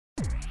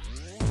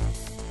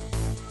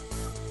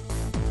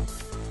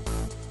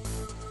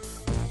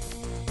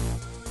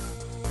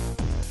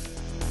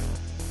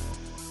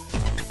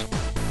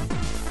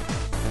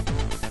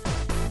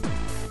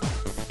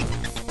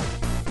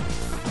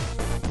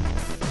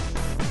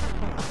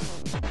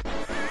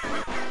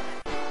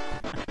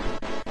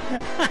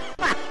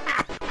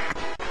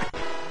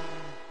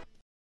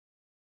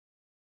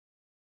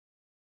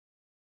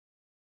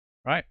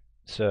Right,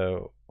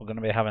 so we're going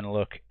to be having a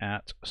look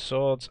at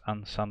Swords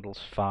and Sandals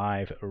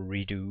V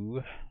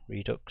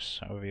Redux,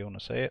 however you want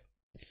to say it.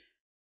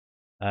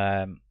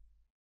 I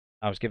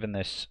was given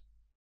this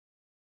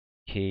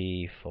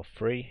key for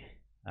free.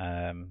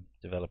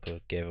 Developer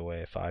gave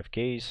away 5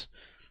 keys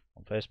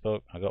on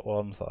Facebook. I got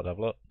one, thought I'd have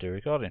a look, do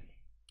recording.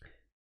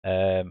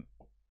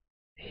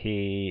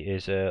 He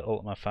is an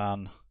Ultima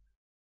fan,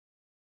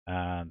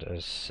 and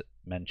as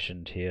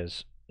mentioned, he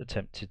has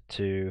attempted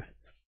to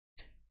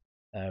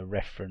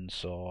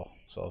reference or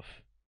sort of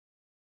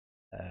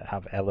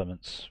have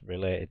elements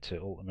related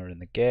to Ultima in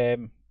the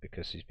game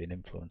because he's been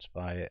influenced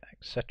by it,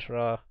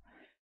 etc.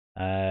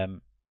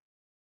 The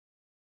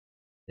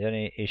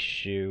only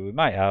issue we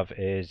might have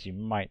is you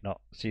might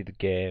not see the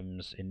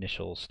game's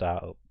initial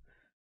startup.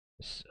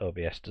 This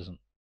OBS doesn't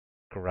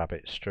grab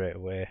it straight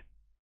away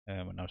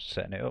when I was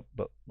setting it up,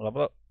 but we'll have a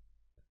look.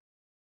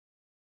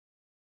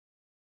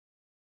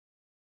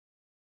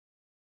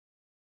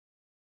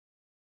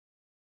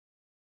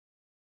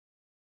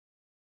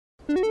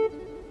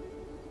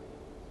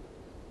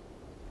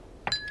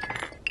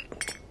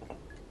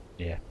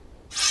 Yeah.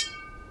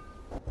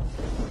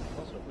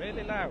 Also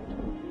really loud.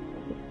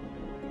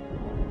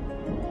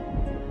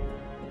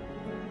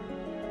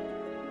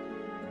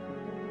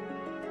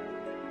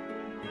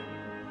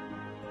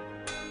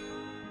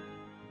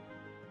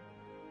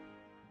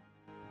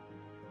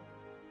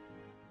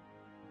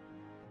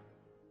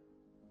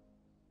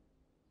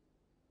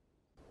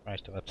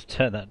 Christ, I've had to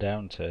turn that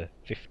down to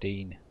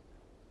 15%.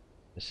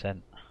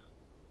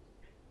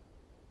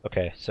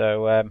 Okay,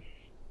 so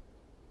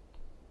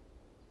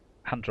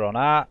hand-drawn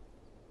art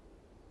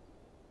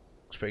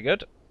looks pretty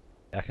good.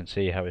 I can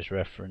see how he's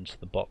referenced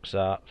the box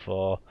art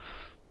for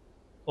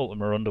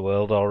Ultima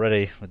Underworld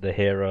already, with the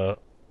hero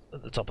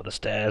at the top of the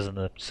stairs and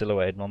the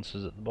silhouetted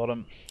monsters at the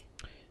bottom.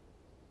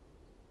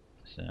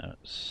 So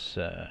it's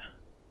oh,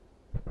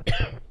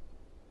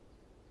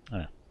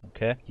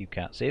 okay, you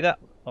can't see that.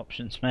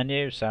 Options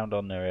menu, sound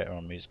on, narrator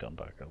on, music on,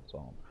 backgrounds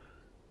on,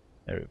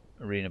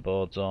 arena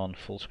boards on,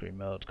 full screen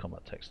mode,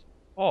 combat text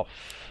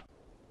off.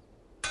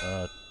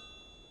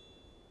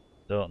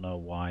 Don't know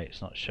why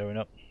it's not showing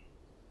up.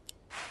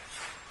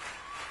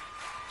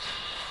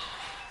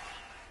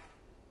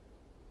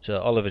 So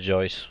Oliver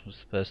Joyce was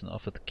the person that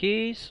offered the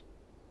keys.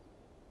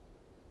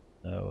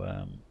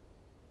 So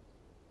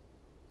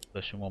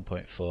version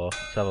 1.4.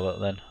 Let's have a look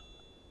then.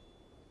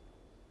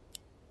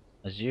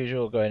 As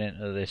usual, going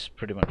into this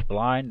pretty much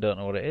blind, don't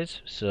know what it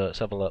is, so let's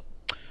have a look.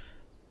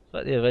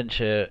 Select the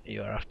adventure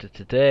you are after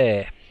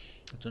today.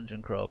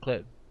 Dungeon crawl.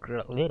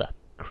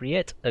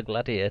 Create a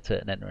gladiator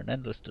and enter an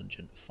endless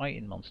dungeon,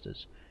 fighting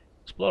monsters,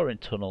 exploring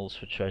tunnels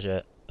for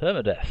treasure,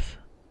 permadeath.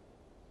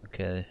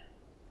 Okay,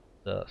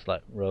 so that's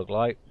like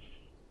roguelike.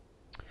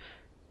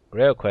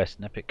 Grail quest,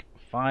 an epic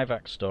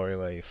 5-act story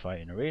where you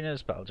fight in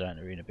arenas, battle giant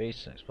arena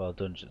beasts, and explore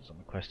dungeons on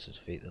the quest to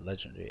defeat the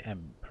legendary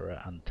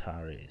Emperor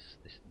Antares.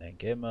 This is the main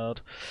game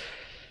mode.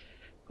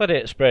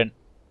 Gladiator sprint,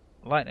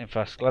 lightning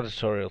fast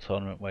gladiatorial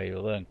tournament where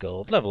you'll earn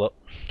gold, level up,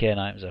 gain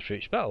items after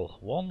each battle.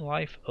 1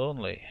 life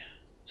only.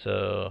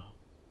 So,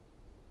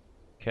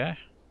 okay,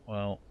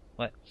 well,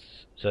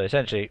 so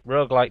essentially,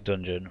 roguelike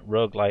dungeon,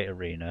 roguelike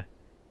arena,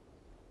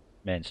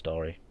 main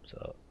story.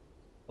 So,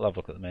 I'll have a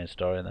look at the main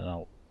story and then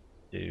I'll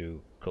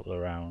do a couple of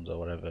rounds or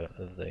whatever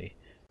of the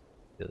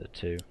other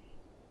two.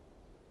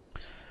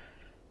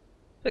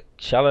 Click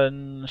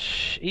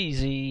challenge,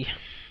 easy,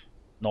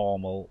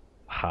 normal,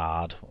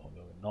 hard. We'll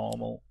go with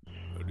normal.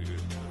 The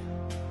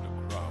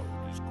crowd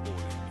is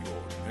calling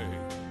your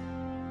name.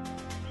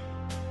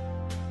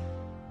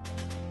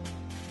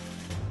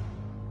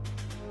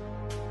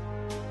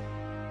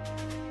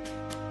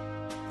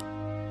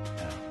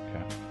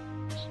 Okay,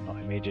 it's not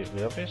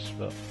immediately obvious,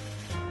 but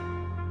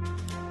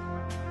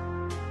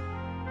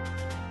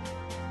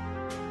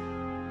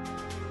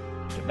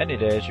after many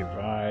days you've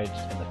arrived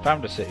in the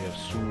founder city of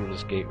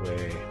Suul's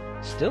gateway.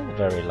 Still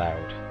very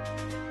loud.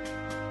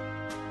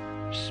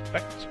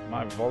 Respect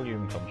my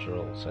volume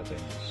control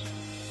settings.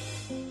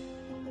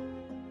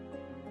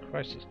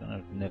 Christ, it's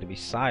gonna nearly be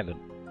silent.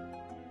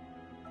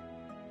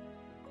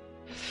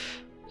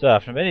 So,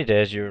 after many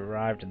days, you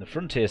arrived in the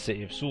frontier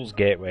city of Suul's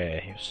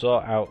gateway. You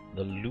sought out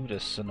the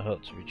Ludus and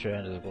Hut to be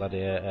trained as a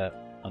gladiator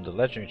under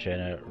legendary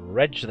trainer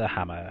Reg the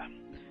Hammer.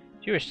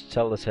 Do you wish to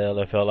tell the tale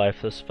of your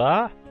life thus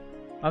far?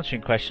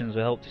 Answering questions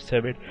will help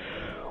determine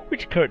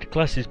which character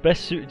class is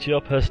best suited to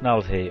your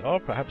personality, or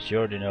perhaps you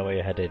already know where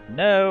you're headed.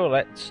 No,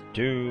 let's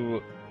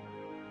do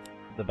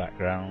the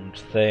background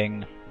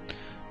thing.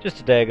 Just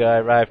a day ago, I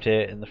arrived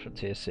here in the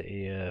frontier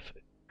city of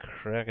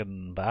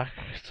Kragenbach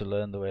to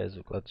learn the ways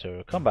of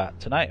gladiatorial combat.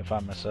 Tonight, I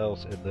find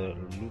myself in the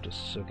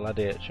Ludus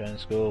Gladiator training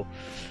school.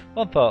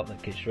 One thought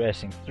that keeps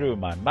racing through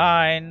my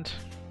mind: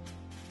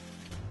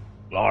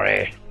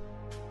 glory.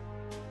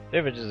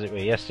 Vivid as it were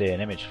yesterday,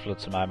 an image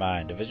flooded to my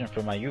mind, a vision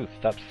from my youth,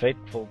 that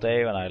fateful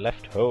day when I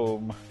left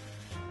home.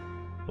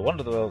 I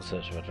wander the world in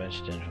search of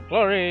adventure, danger and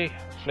glory,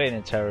 fleeing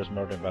in terrors,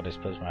 murdering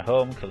baddies, plays my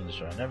home, killing,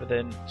 destroying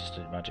everything,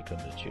 study magic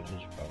under the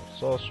tutelage of a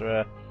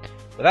sorcerer.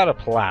 Without a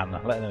plan,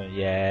 letting them,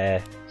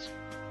 let's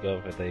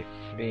go for the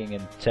fleeing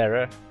in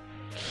terror.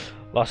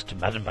 Lost,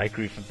 maddened by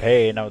grief and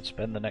pain, I would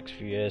spend the next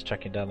few years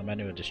tracking down the men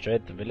who had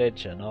destroyed the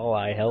village and all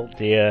I held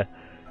dear.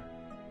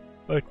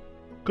 My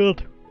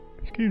God,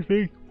 excuse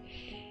me.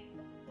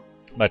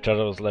 My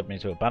travels led me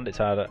to a bandit's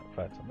hideout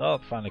right to the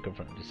north, finally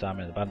confronting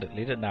disarming the bandit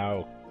leader,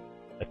 now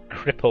a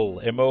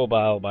cripple,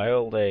 immobile by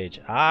old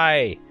age.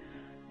 I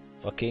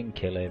fucking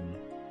kill him.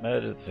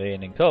 Murdered the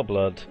fiend in cold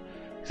blood.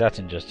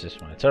 Exacting justice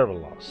for my terrible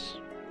loss.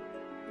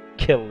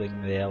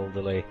 Killing the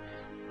elderly.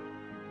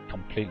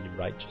 Completely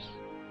righteous.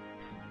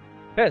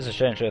 It's a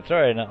strange way of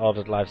throwing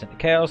ordered lives into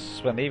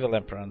chaos. When the evil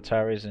Emperor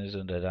Antares and his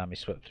undead army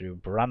swept through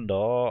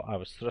Brandor, I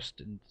was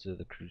thrust into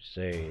the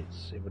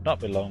Crusades. It would not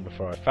be long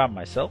before I found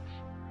myself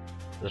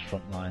as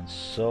frontline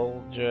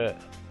soldier,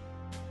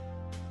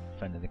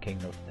 defending the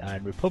kingdom of the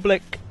Iron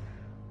Republic,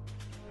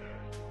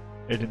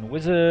 aiding the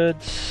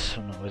wizards,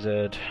 I'm not a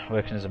wizard,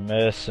 working as a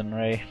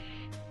mercenary,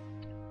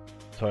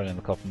 toiling in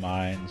the copper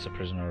mines, a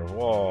prisoner of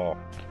war,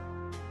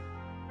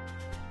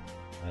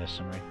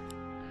 mercenary.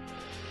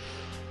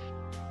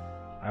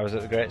 I was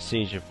at the great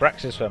siege of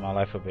Braxis where my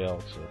life would be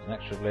altered.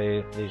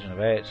 Inexorably, Legion of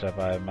H, led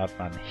by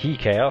madman He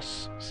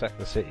Chaos, sacked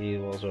the city,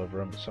 walls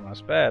overrun, but somehow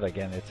spared. I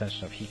gained the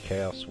attention of He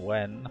Chaos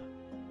when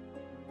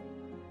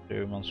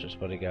two monstrous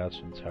bodyguards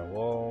from the tower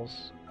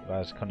walls,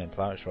 devised a cunning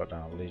plan which brought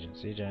down the Legion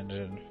siege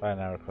engine, fire an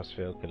arrow across the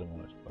field, killing one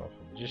of his powerful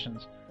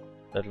magicians,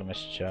 deadly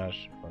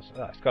mischarge.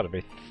 It's got to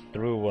be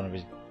through one of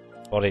his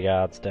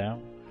bodyguards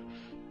down.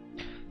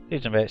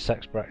 Legion of H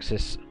sacks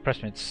Braxis,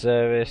 pressed me into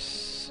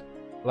service.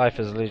 Life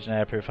as a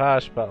legionnaire proved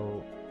harsh,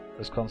 battle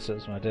as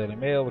constant as my daily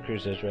meal, the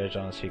Crusaders raged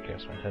on as He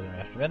Chaos went enemy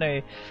after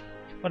enemy.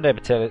 One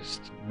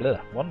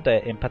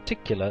day in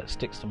particular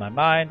sticks to my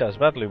mind. I was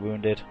badly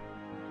wounded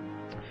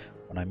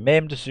when I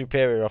maimed a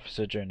superior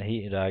officer during a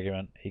heated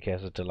argument. He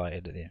Chaos was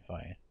delighted at the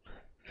infighting.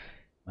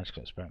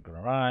 Magical experiment gone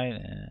awry.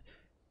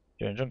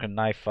 During a drunken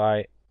knife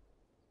fight,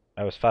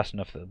 I was fast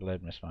enough that the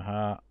blade missed my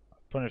heart.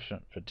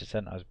 Punishment for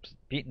dissent, I was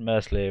beaten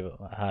mercilessly, but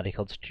my hardy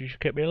constitution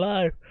kept me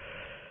alive.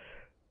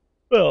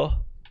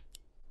 Well,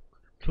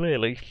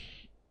 clearly,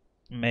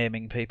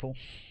 maiming people.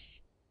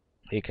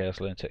 He Chaos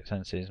lunatic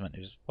tendencies meant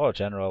he was a poor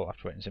general.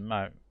 After witnessing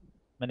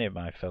many of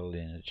my fellow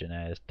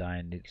legionnaires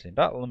dying needlessly in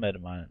battle, I made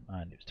up my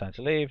mind it was time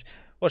to leave.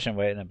 Watching and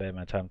waiting, I obeyed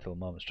my time until the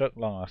moment struck.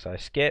 Long as I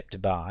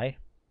escaped by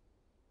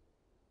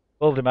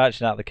boldly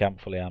marching out of the camp,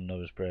 fully armed. No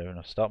one was brave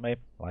enough to stop me.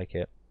 Like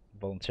it,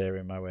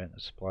 volunteering my way into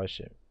the supply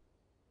ship.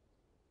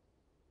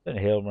 Then a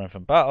healed run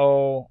from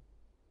battle,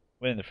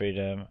 winning the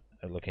freedom.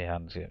 A lucky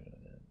hand.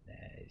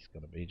 He's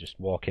going to be just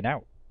walking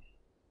out.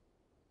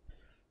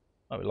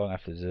 Not be long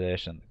after the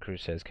desertion, the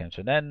Crusades came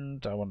to an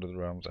end. I wandered the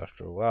realms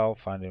after a while,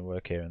 finding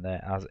work here and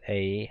there as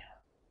a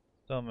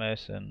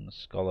stonemason,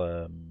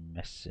 scholar,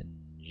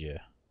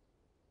 messenger.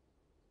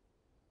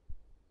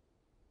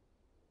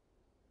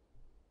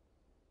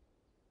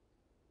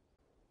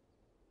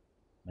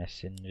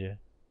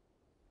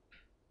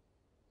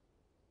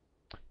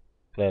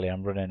 Clearly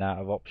I'm running out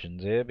of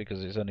options here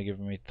because it's only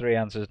given me 3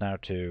 answers now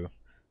to.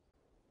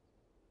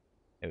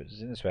 It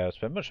was in this way I would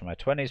spend much of my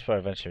 20s before I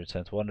eventually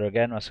returned to wander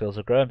again. My skills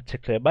have grown,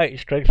 particularly a mighty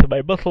strength of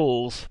my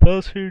muscles.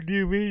 Those who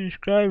knew me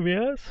describe me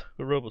as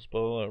a robust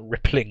bowler,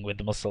 rippling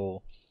with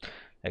muscle.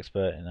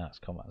 Expert in arts,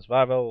 combat and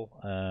survival.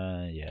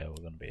 Yeah, we're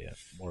going to be a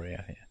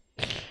warrior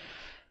here.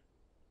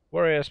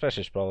 Warrior,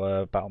 specialist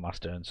brawler, battle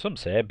master, and some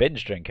say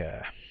binge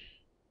drinker.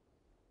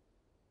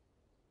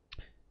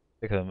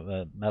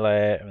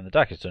 Melee are in the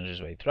darkest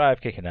dungeons where you thrive,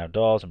 kicking down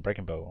doors and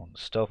breaking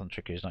bones. Stealth and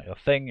trickery is not your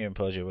thing. You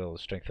impose your will, the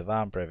strength of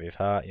arm, bravery of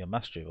heart. Your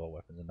mastery of all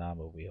weapons and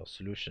armor will be your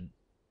solution,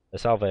 the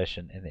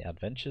salvation in the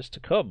adventures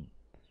to come.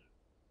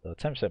 So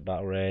 10%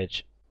 battle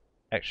rage,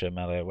 extra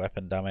melee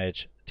weapon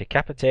damage,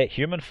 decapitate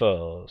human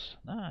foes.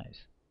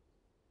 Nice.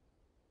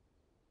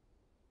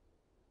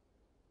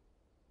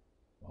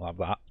 We'll have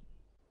that.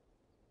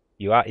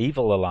 You are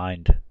evil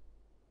aligned.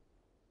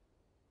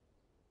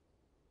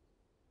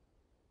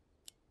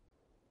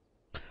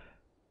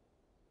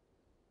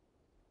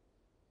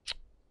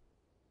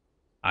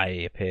 I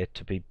appear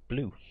to be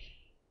blue.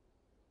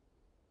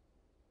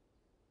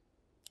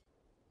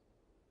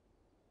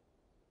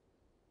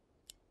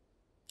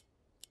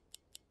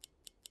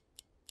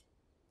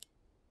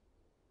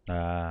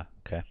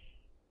 Okay.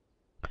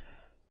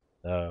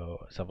 So,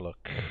 let's have a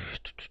look.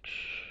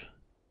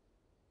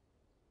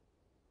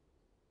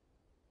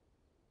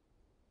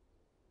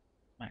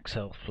 Max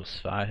health plus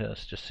 5.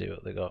 Let's just see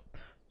what they got.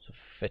 So,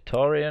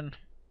 Vitorian.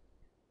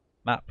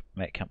 Map,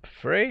 make camp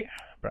free.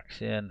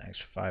 Braxian,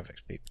 extra 5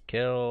 XP per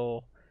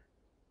kill.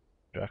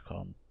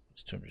 Dracon,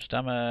 200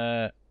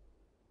 stamina.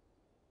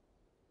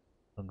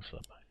 Lungs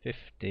slow by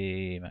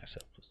 50. Max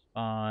health plus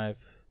 5.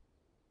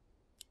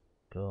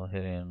 Bill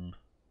hitting.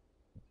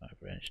 5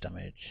 range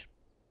damage.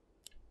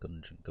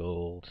 Gunge and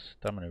gold.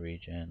 Stamina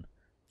regen.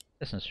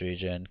 Essence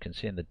regen. Can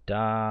see in the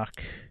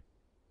dark.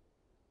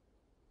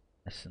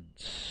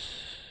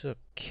 Essence. looks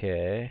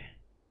okay.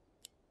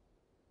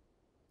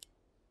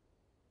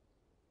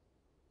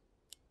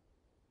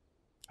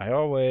 I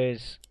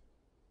always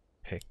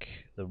pick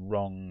the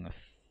wrong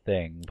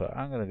thing, but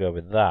I'm going to go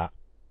with that.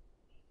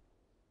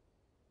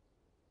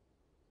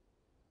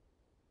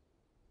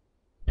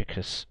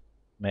 Because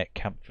make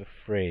camp for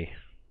free.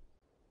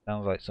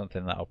 Sounds like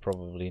something that I'll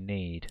probably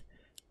need.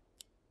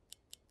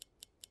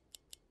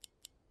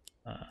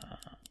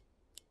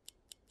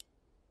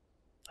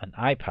 An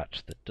eye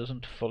patch that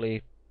doesn't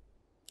fully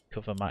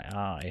cover my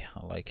eye.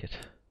 I like it.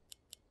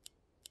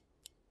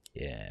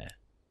 Yeah.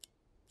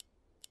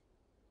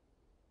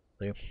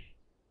 Blue.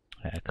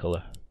 Hair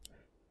colour.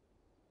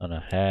 Oh no,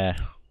 hair.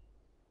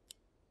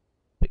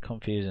 Bit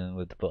confusing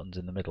with the buttons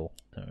in the middle.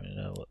 Don't really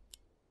know what.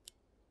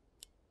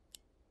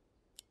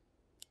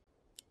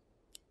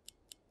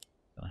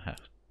 Gonna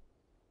have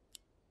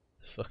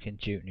fucking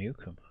Duke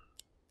Nukem.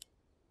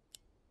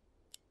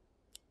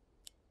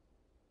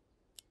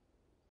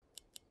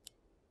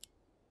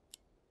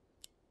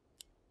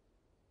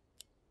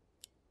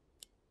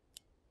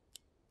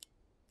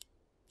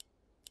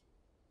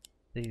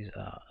 These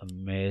are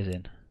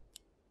amazing.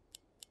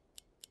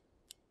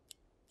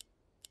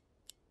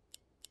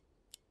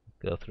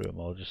 Go through them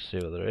all, just see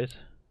what there is.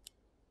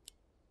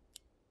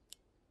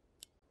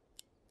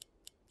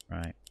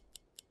 Right.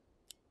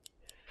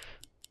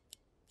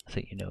 I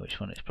think you know which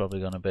one it's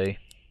probably going to be.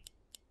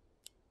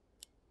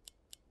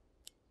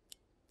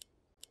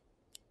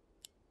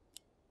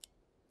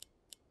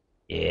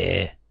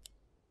 Yeah.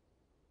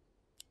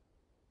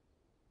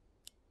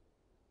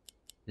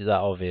 Is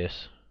that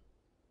obvious?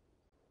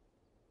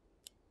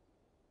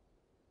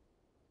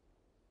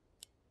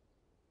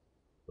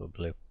 Or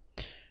blue?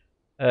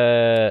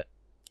 Oh.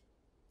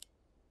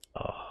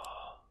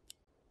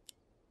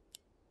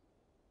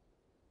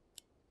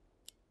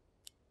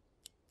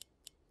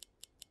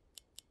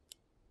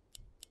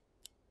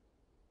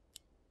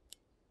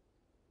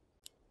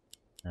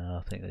 No,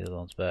 I think the other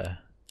one's better.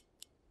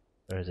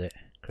 Where is it?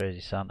 Crazy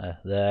Santa.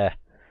 There.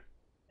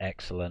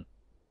 Excellent.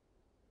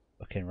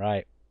 Fucking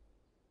right.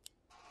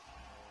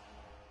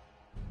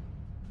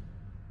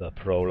 The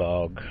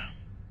prologue.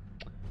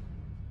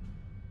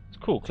 It's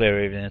cool,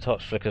 clear evening. The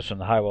torch flickers from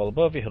the high wall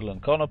above you, huddle in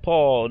the corner.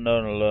 Poor,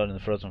 unknown, alone in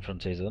the frozen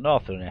frontiers of the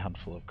north, only a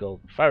handful of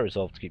gold and fire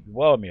resolved to keep you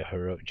warm. Your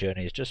heroic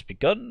journey has just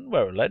begun.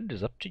 Where it'll end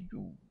is up to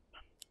you.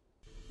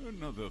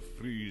 Another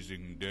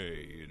freezing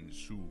day in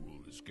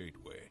Suul's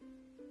gateway.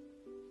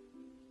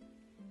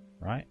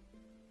 Right.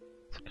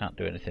 So can't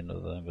do anything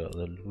other than go to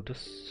the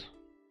Ludus.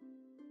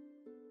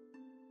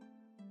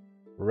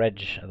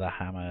 Reg the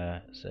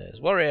Hammer says,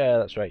 Warrior,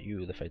 that's right,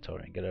 you, the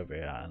Praetorian, get over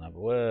here and have a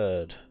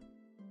word.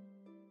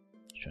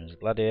 Joins the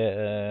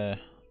Gladiator.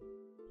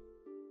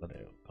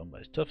 Gladiator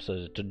combat is tough, so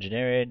there's a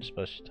Dungeoneering,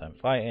 supposed to time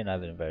fighting,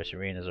 either in various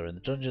arenas or in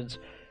the dungeons.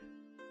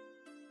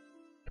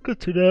 Good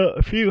to know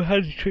a few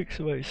handy tricks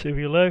that might save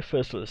your life.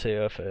 First, let's see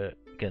if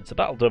against the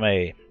battle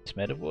dummy. It's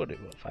made of wood,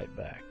 it will fight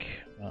back.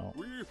 Well,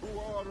 We who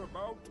are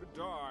about to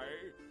die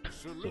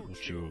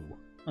salute you.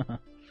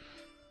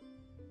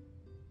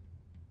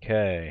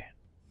 Okay.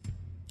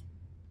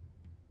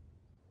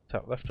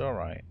 Top left or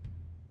right?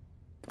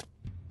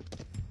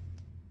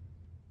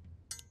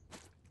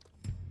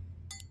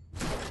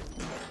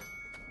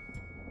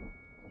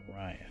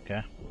 Right,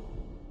 okay.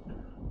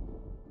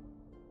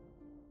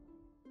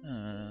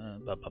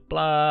 Blah blah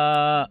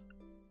blah.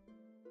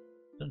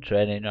 Done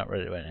training, not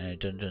ready to enter any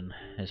dungeon.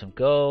 Here's some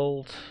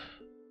gold.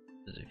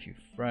 There's a few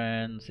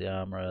friends, the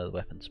armourer, the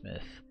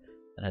weaponsmith,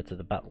 and head to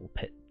the battle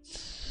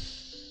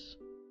pits.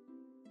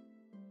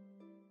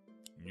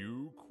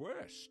 New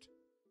quest.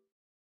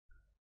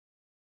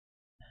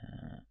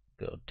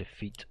 Go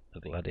defeat the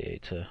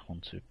gladiator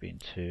once we've been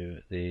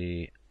to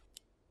the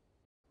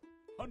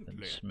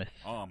Huntley, Smith.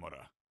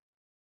 armourer.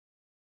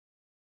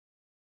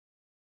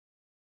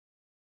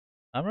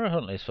 Armourer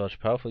Huntley is forged a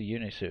powerful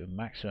unit suit with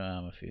maximum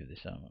armour for you.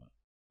 This armour.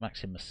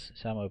 Maximus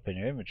this ammo in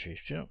your inventory.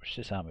 Do you not wish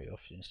this armour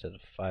off instead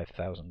of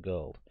 5,000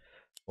 gold?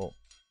 Well,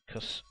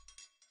 because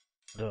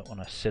I don't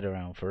want to sit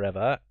around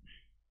forever.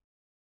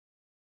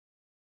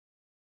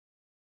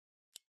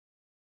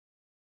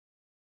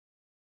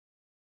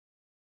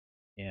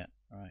 Yeah,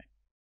 right.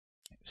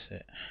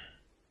 That's it.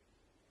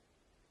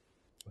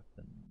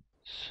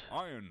 Weapons.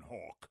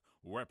 Ironhawk,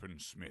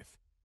 weaponsmith.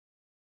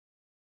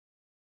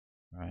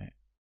 Right.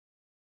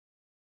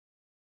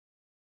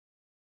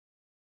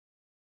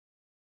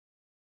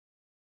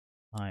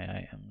 My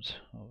items.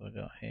 What have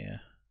I got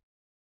here?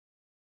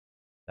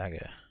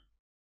 Dagger.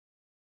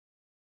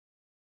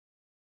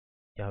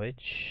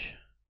 Garbage.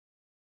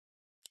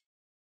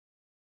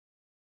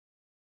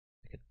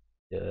 Like a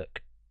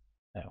dirk.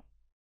 Oh.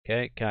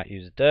 Okay, can't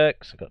use a dirk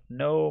because I've got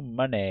no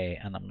money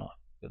and I'm not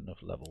good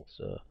enough level,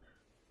 so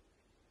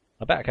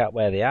I bet I can't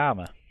wear the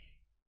armour.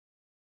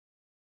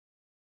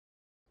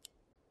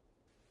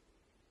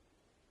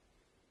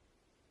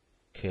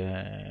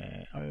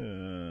 Okay,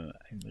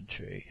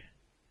 inventory.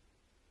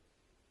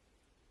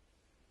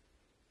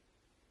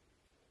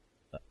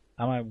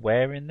 Am I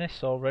wearing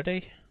this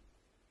already?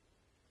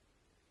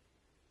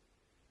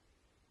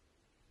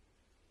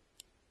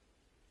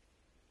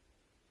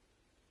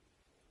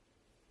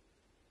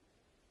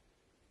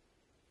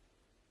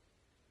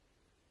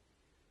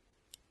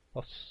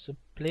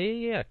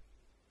 Possibly. I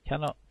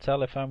cannot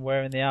tell if I'm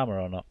wearing the armour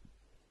or not.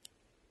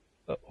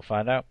 But we'll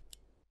find out.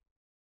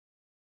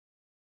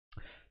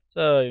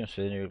 So, you must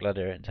be the new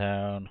gladiator in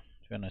town.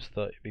 To be honest, I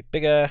thought it'd be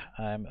bigger.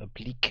 I'm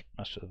oblique.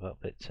 Master of the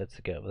Velvet said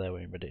to get over there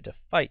when you're ready to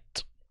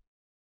fight.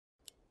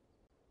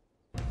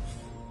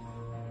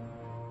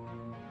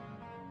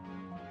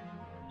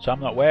 So I'm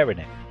not wearing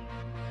it.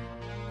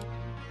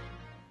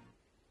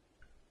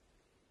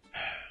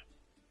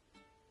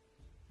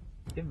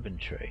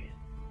 Inventory.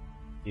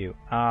 View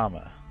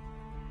armour.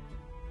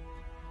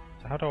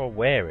 So how do I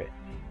wear it?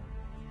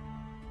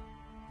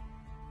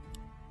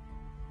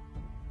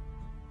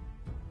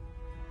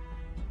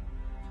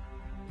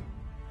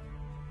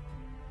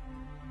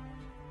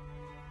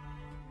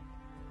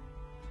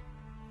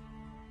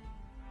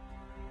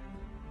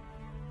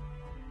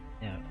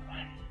 Yeah.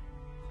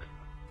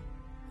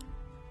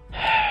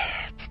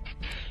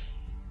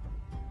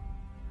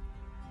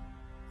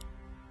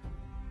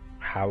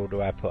 How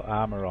do I put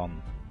armour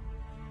on?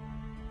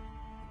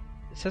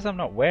 It says I'm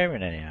not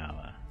wearing any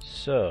armour.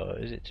 So,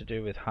 is it to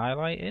do with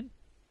highlighting?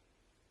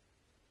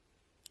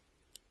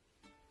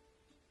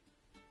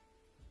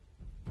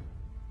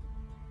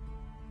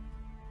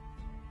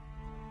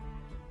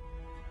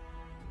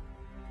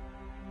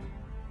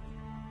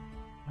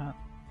 Can't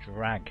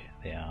drag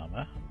the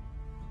armour.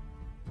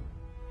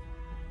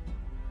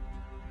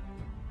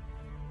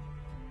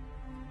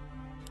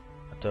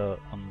 I don't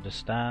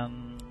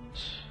understand.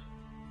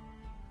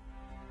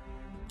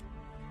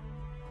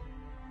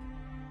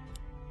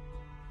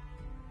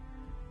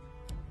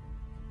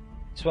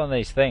 It's one of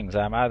these things,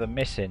 I'm either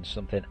missing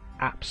something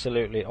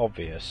absolutely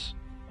obvious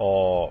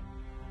or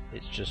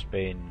it's just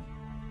been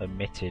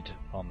omitted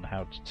on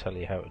how to tell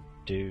you how to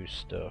do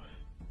stuff.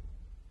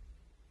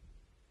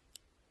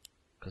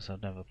 Because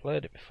I've never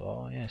played it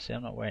before. Yeah, see,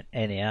 I'm not wearing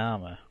any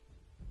armour.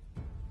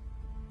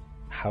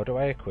 How do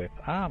I equip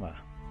armour?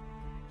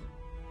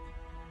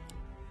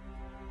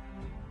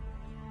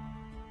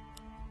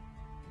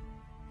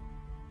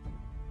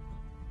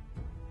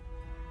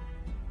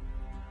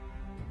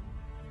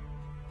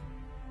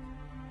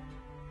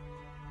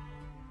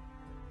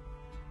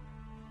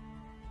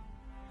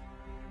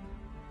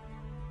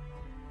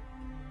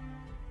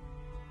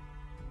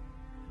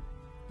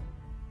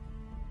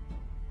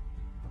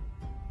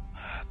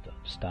 Don't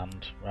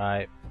understand.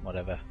 Right,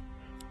 whatever.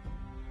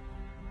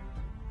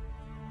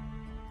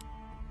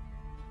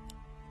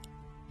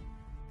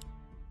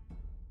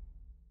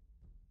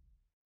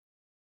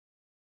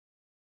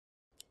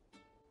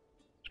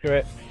 Screw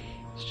it.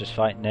 Let's just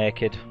fight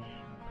naked.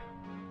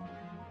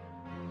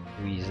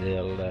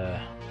 Weasel.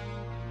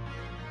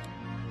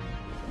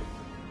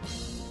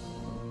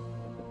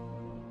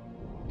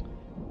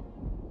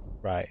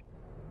 Right.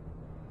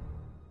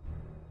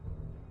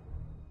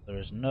 There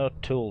is no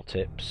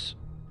tooltips,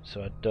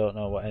 so I don't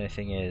know what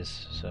anything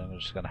is. So I'm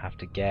just going to have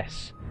to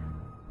guess.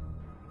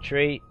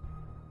 Retreat.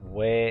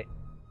 Wait.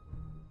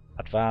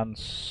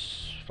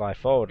 Advance. Fly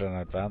forward and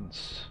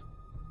advance.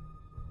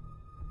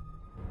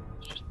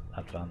 Just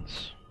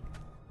advance.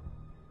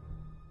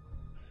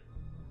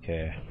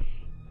 Okay.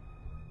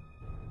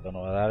 Don't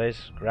know what that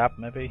is. Grab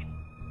maybe.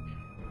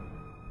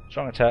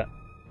 Strong attack.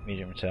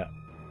 Medium attack.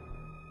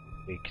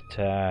 Weak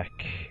attack.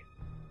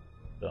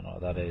 Don't know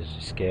what that is.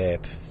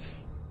 Escape.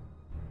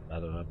 I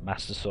don't know.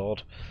 Master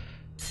sword.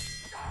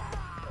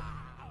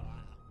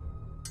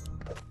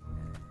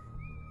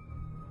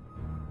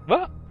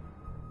 What?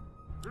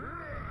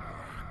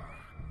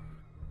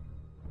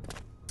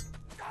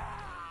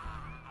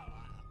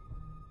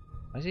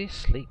 Why is he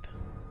asleep?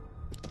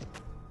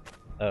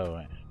 Oh,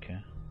 right, okay.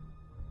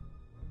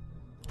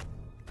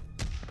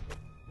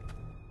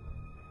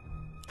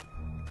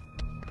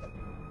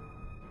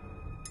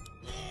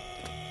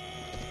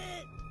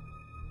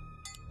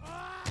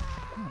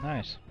 Oh,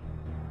 nice.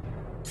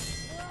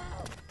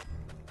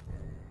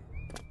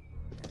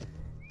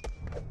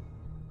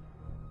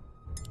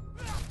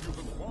 You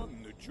have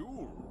won the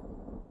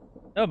jewel.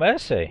 No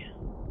mercy.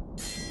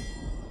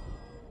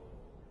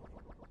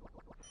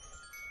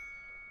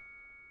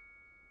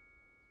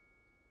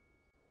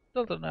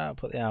 Still don't know how to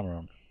put the armor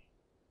on.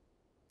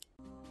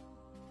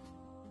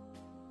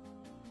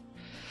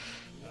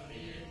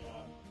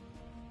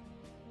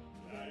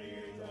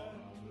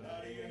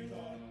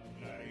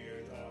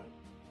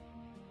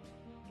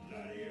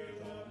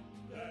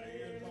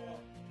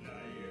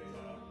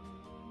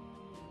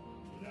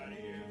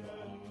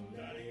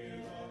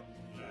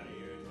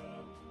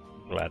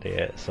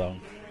 Gladiator song.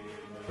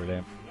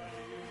 Brilliant.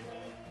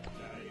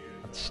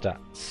 And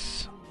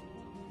stats.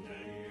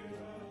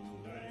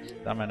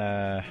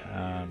 Stamina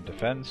and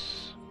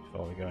defense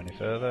before we go any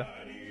further.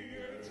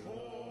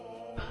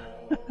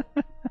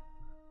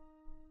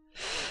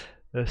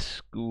 A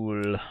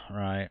school,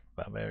 right,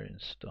 barbarian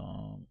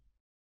storm.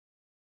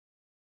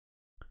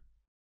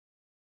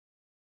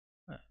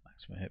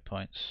 Maximum hit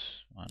points,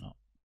 why not?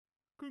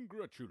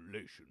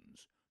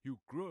 Congratulations, you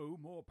grow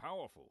more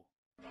powerful.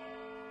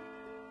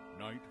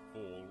 Night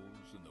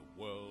falls and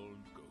the world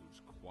goes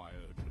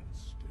quiet and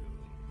still.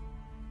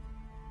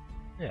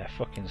 Yeah,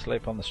 fucking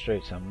sleep on the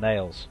streets. I'm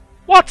nails.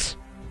 What?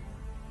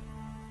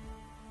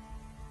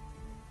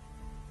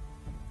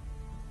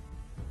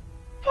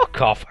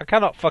 Fuck off! I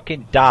cannot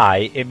fucking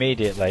die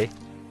immediately.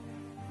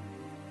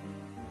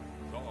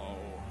 Thou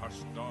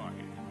hast died.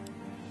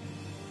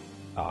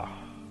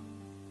 Ah.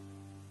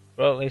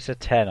 Well, at least a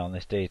 10 on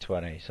this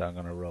d20, so I'm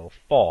going to roll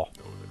 4.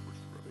 No, that was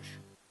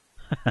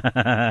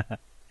rubbish.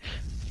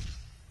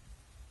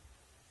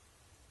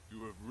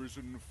 You have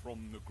risen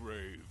from the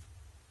grave.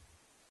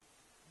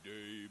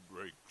 Day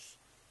breaks.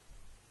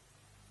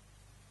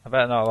 I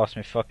better not have lost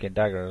my fucking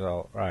dagger as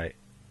well. Right.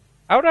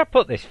 How would I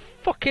put this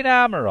fucking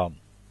armour on?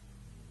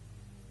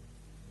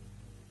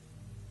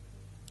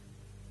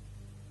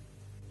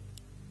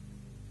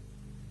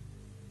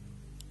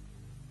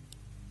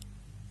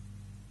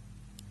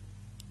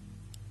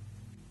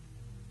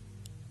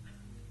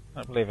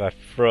 I believe I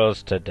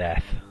froze to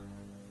death.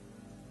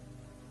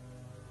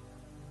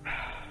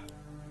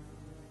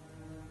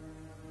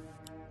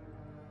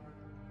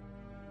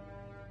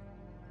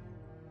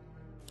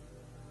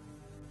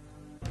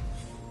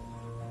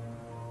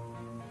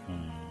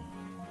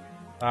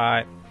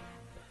 Right.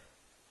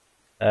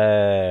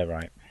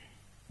 Right.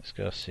 Let's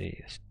go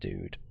see this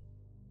dude.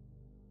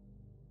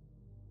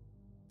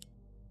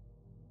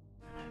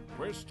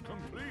 Quest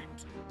complete.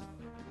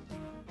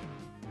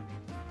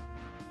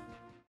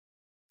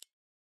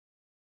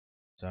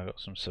 So I got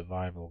some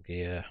survival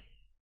gear.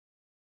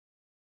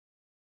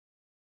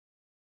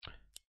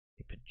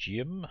 Keep a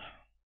gym.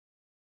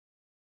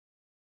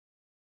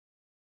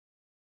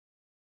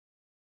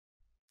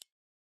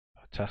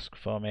 A task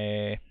for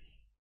me.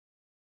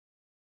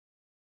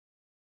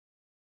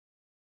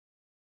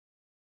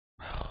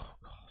 Oh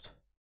god.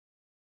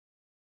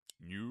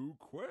 New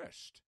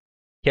quest.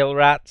 Kill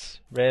rats,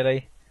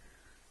 really?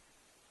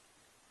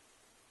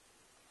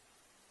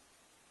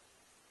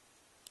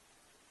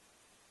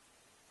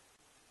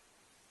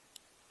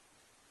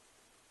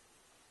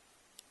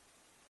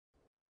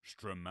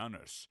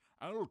 Stramanus,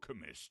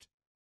 alchemist.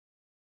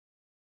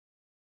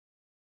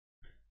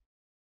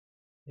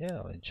 Yeah,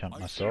 I'll enchant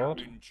my I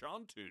sword. feel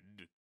enchanted.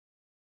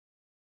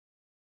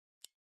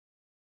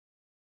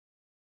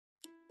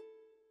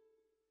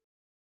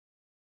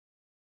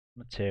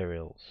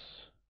 Materials.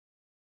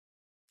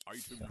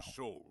 Item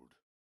sold.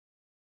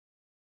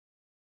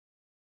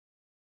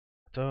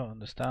 I don't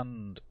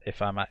understand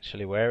if I'm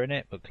actually wearing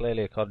it, but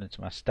clearly according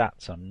to my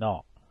stats I'm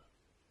not.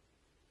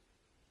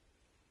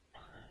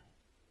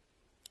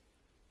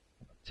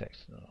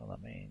 Text, I don't know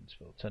what that means.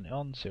 We'll turn it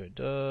on, see what it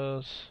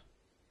does.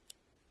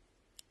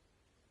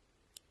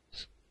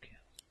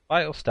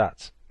 Vital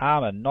stats.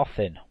 Armour,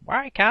 nothing.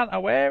 Why can't I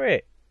wear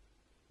it?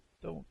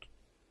 Don't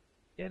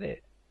get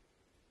it.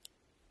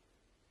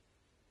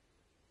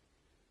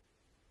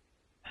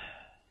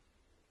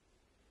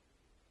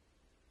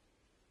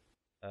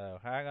 Oh,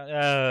 hang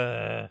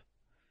on.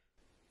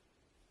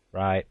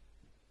 Right,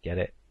 get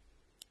it.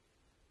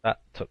 That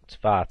took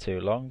far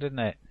too long, didn't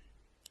it?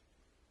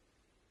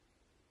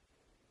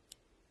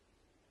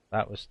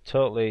 That was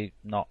totally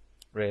not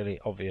really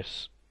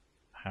obvious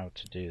how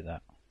to do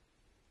that.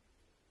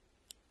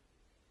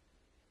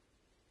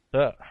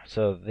 But,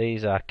 so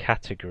these are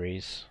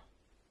categories.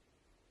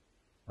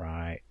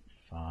 Right,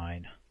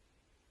 fine.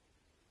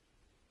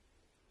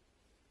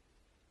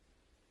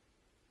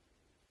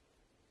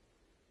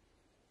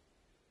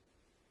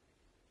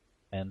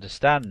 I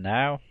understand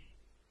now.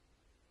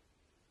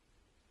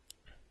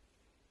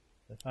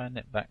 If I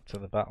nip back to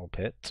the battle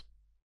pit,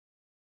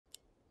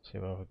 see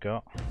what we've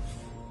got.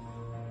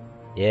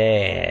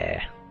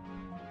 Yeah!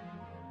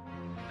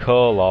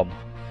 Colon.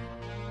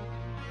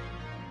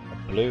 A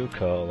blue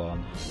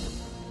colon.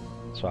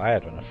 That's what I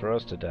had when I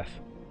froze to death.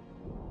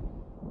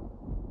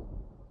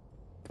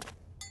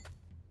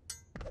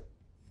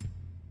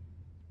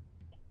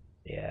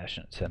 Yeah, I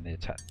shouldn't turn the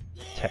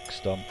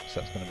text on because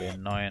that's going to be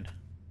annoying.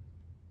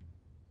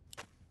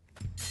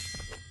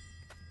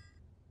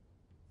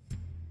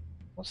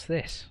 What's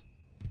this?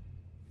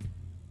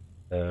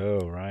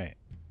 Oh, right.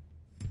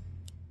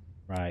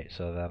 Right,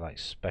 so they're like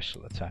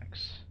special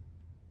attacks.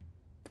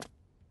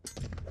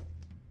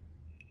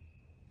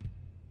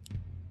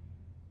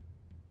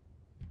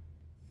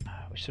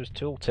 I wish there was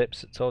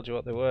tooltips that told you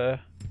what they were.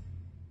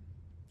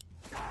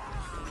 You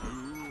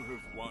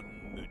have won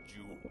the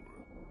duel.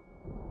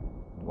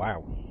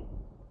 Wow.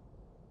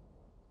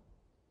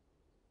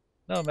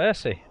 No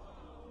mercy.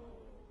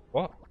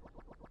 What?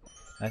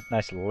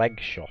 Nice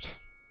leg shot.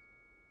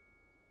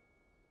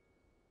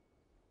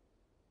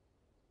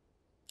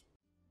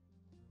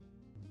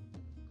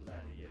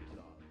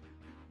 Gladiator.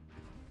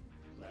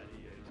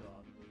 Gladiator.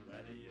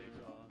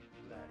 Gladiator.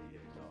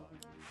 Gladiator.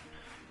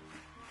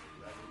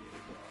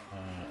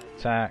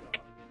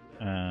 Attack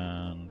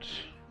and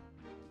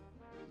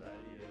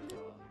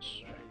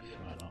strength.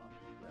 Why not?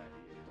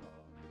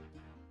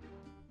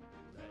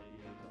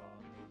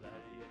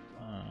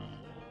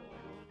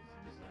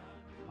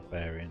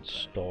 Barbarian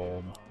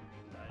storm.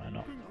 Why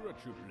not?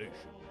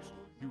 Congratulations.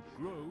 You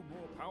grow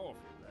more powerful.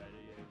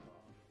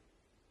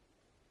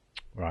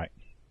 Right.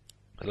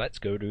 Let's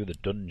go to the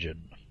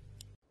dungeon.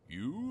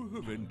 You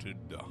have entered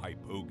the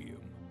Hypogeum.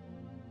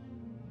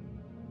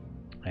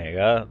 There you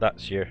go,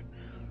 that's your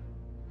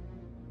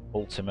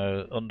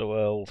Ultima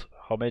Underworld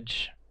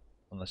homage.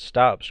 On the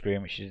startup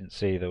screen, which you didn't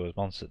see, there was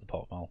monsters at the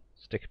bottom. I'll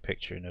stick a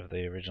picture in of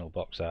the original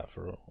box art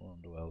for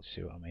Underworld,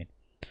 you see what I mean.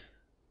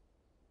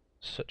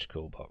 Such a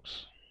cool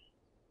box.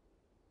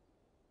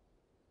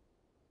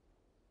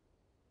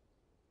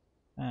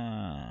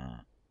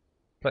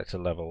 Collector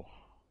level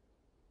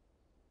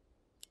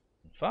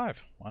 5,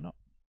 why not?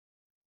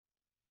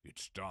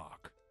 It's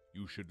dark.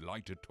 You should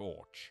light a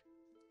torch.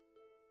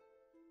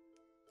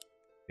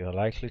 You're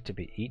likely to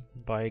be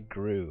eaten by a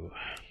grue.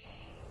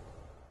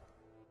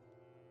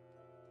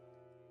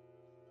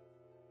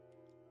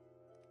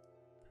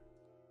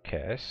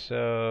 Okay,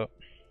 so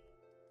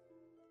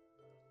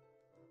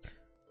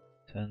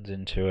turns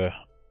into a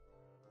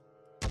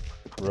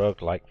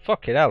roguelike.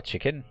 Fucking hell,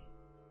 chicken.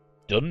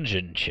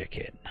 Dungeon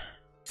chicken.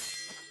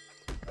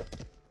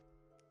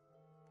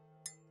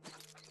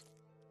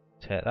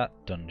 Take that,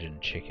 dungeon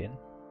chicken.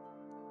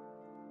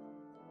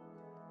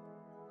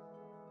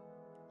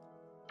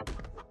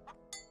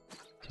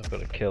 So I've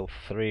got to kill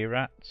 3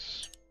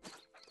 rats.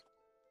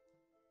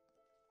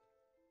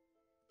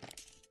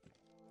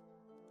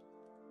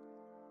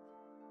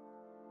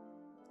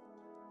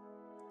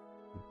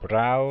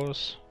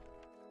 Browse.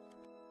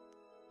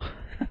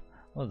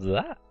 What's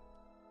that?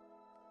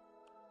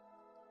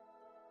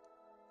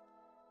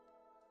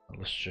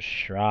 Illustrious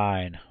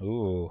shrine.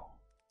 Ooh.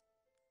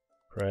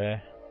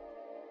 Pray.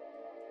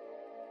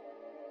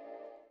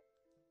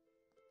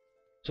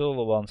 Suul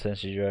the one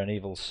senses you're an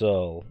evil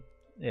soul.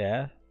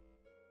 Yeah.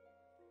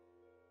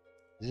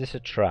 Is this a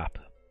trap?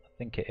 I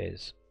think it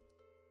is.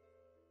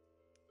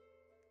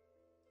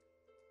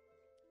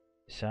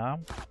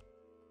 Disarm?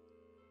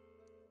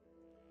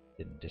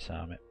 Didn't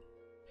disarm it.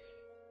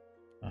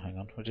 Oh, hang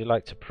on. Would you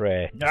like to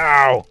pray?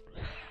 No!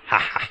 Ha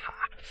ha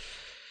ha!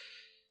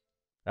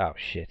 Oh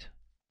shit.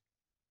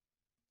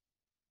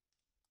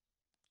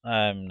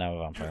 I'm now a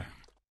vampire.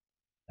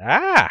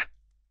 Ah!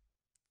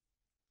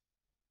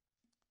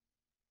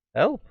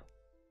 Help!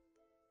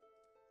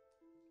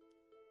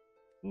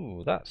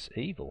 Ooh, that's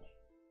evil.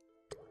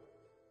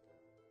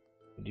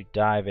 Would you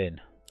dive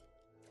in?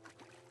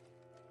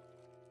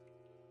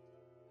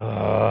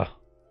 Ugh.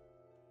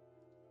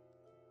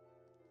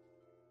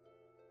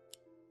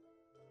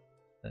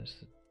 There's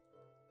the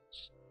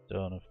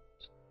stone of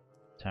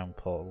town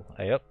portal.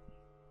 Hey up.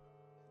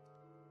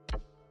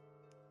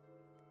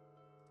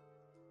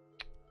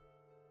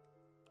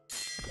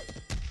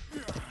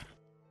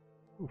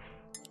 Oof.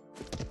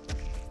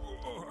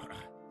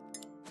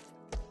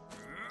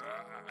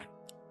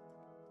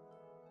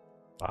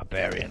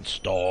 Barbarian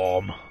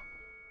storm.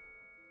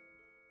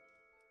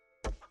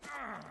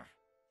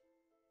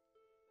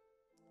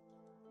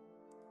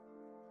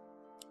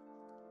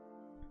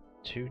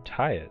 Too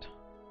tired.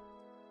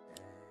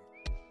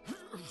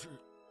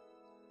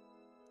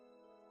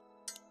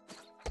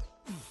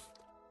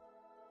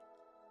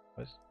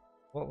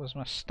 What was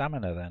my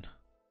stamina then?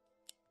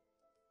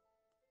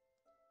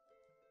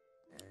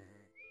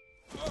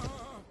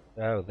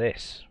 Oh,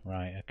 this.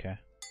 Right, okay.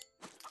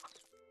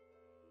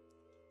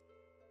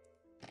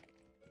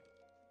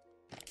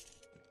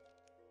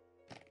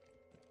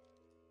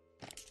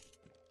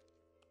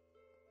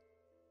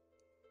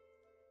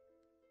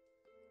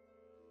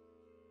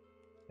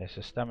 Yeah,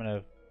 so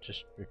stamina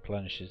just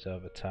replenishes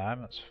over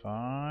time, that's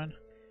fine.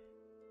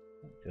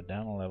 Go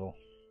down a level.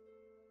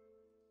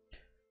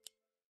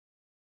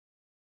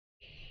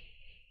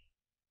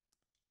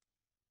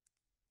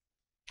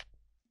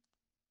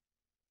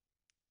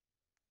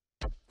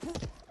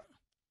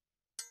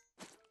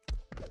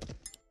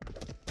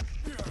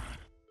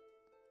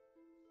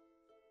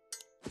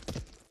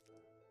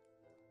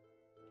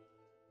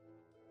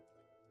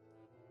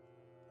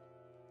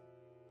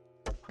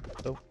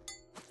 Oh.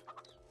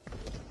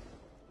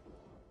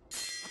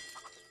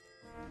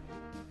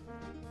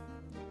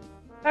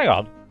 Hang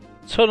on.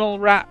 Tunnel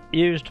rat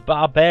used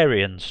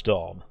barbarian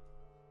storm.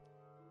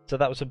 So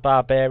that was a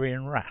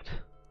barbarian rat.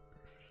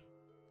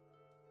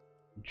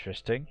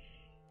 Interesting.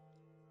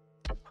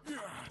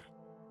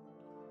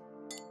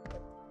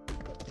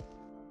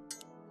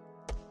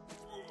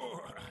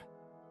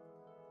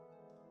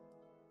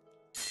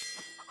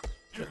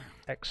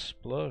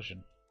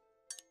 Explosion.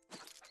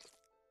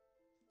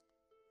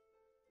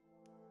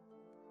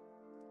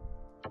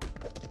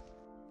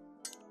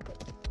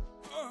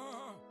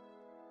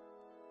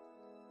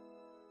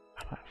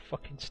 I'm at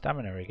fucking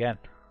stamina again.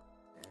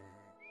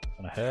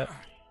 Gonna hurt.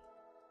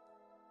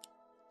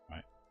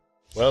 Right.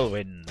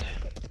 Whirlwind.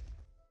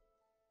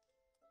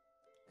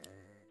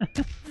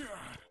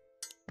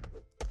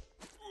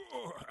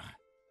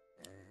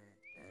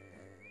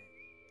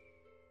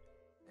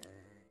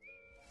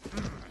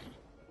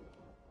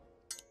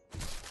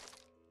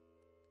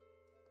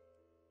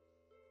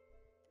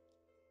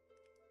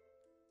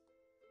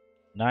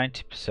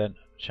 90%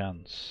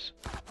 chance.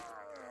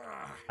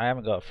 I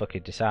haven't got a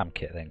fucking disarm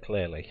kit then,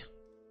 clearly.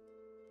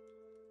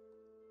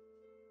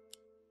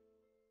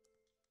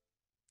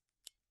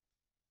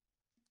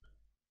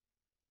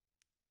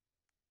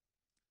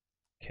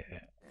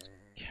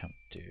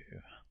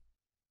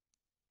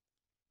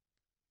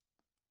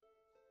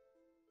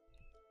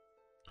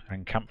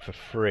 And camp for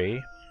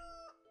free.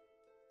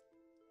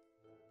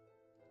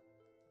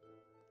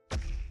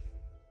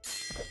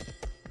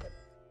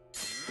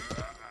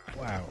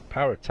 Wow,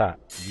 power attack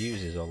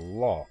uses a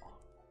lot.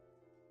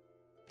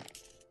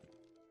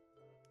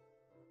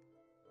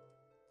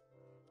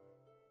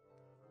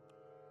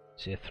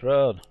 See a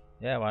throne.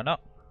 Yeah, why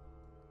not?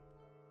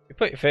 You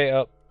put your feet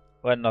up,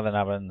 when nothing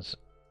happens,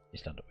 you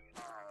stand up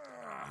again.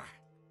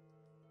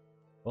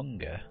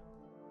 Hunger?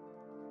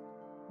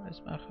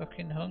 Where's my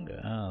fucking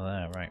hunger? Oh,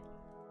 there, right.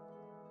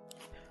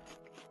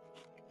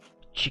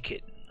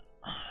 Chicken.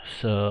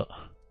 So,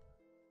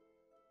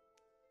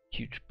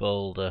 huge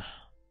boulder.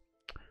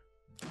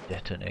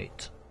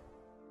 Detonate.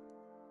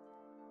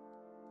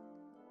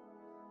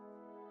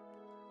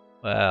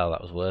 Well,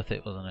 that was worth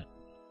it, wasn't it?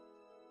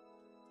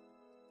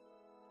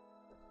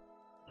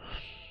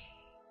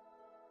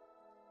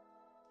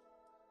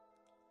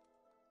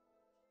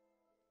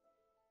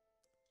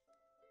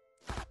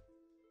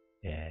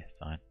 Yeah,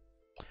 fine.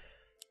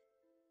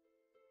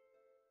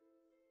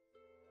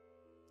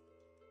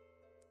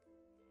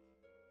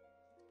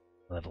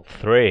 Level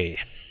 3.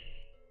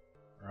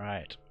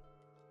 Right.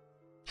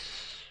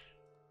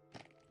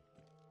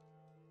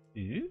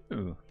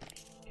 Ooh.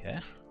 Okay.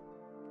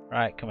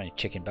 Right, come on, you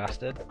chicken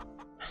bastard.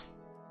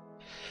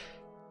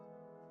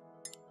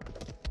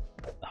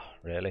 Oh,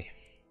 really?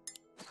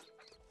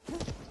 I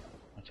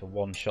had to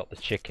one-shot the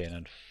chicken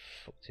and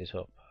fucked it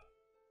up.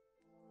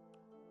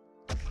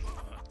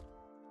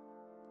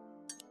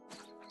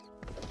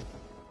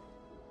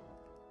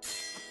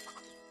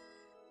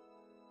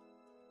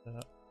 No.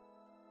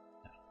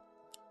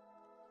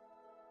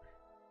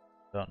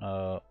 Don't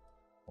know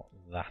what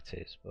that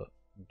is, but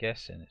I'm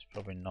guessing it's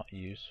probably not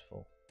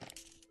useful.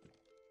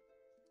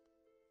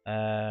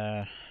 Map.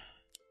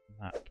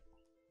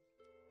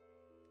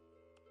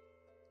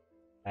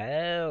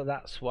 Oh,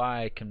 that's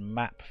why I can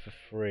map for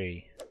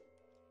free.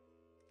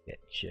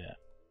 Getcha.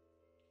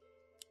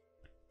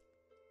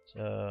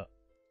 So,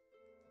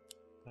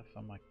 I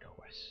found my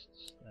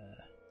quests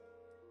there.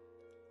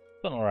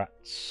 Funnel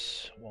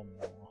rats. One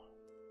more.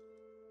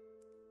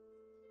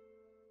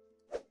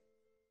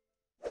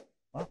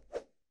 What?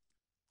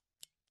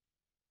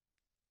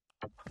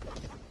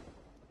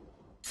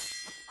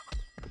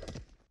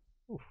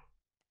 Oof.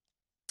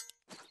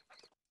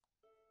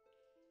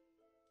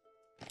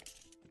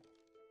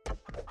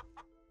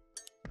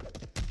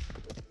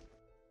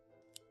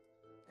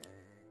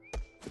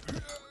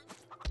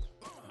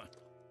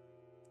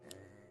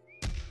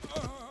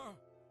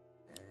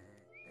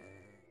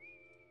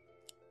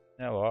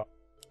 You know what?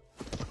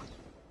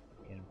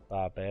 Fucking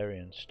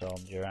barbarian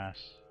stormed your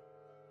ass.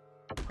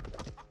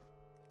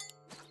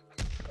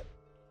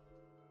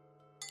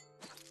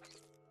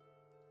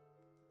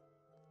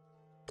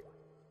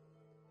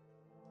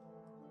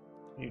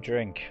 You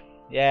drink.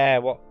 Yeah,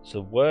 what's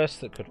the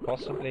worst that could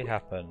possibly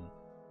happen?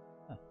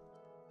 Huh.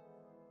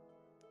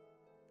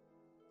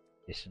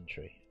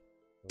 Dysentery.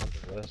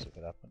 What's the worst that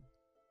could happen?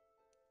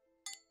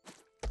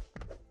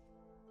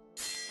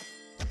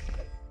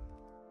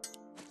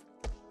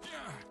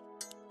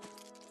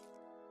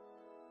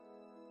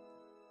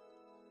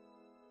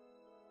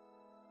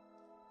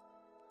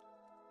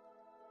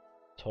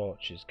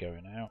 Torch is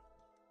going out.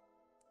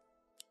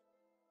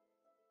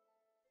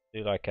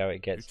 Do like how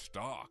it gets It's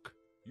dark.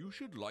 You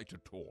should light a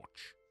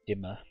torch.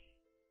 dimmer.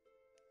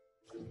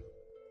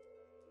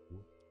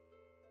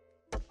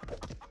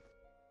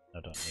 I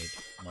don't need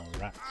more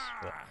rats,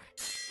 but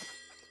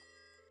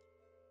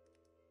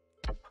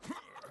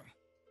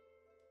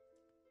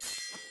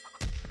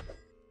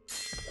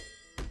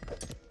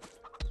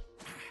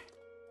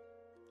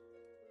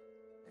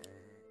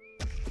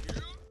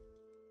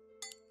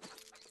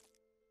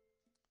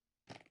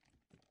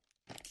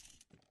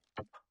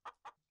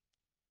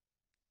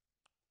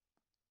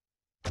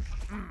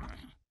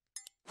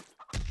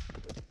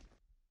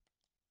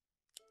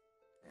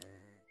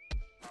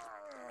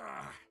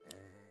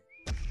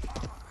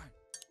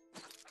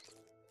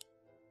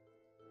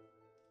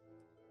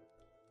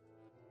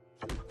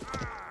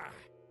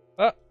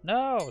oh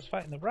no, I was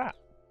fighting the rat.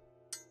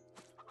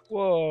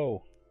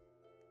 Whoa.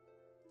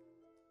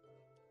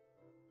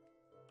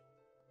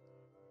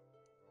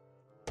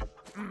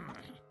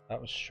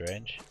 That was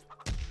strange.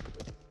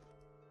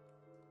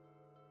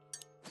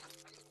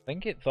 I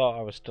think it thought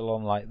I was still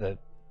on like the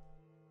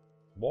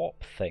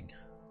warp thing.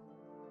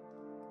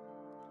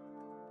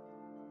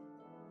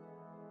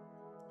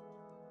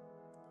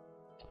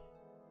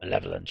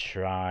 Malevolent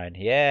shrine,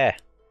 yeah.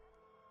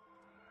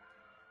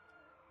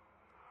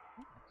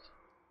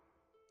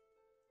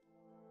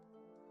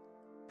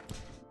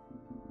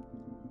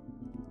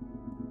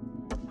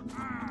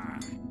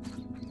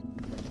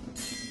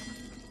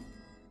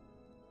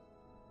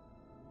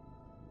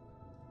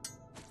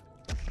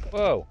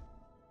 Whoa.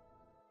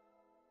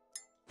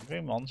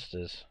 New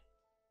monsters.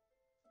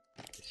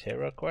 This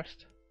hero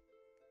quest?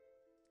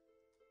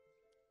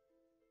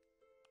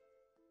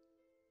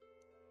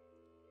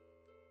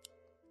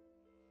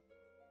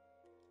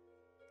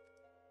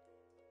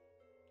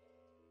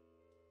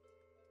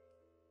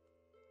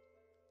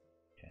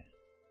 Okay.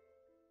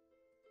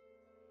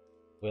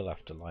 We'll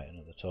have to light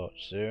another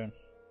torch soon.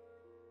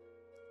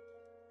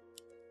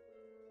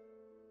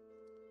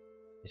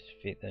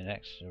 Defeat the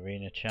next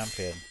arena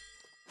champion.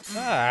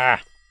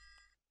 Ah!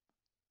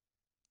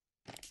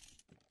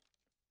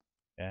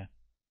 Yeah.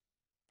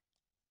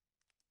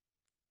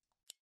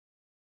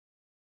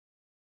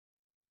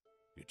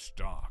 It's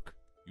dark.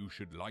 You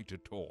should light a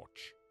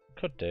torch.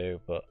 Could do,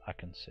 but I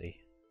can see.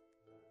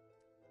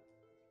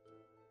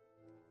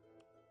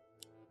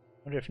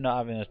 Wonder if not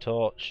having a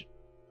torch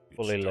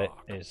fully It's lit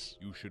dark. is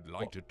You should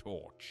light a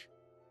torch.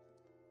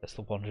 gets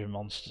the wandering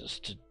monsters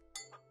to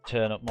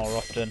turn up more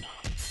often.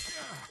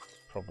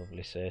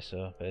 Probably say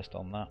so based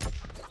on that.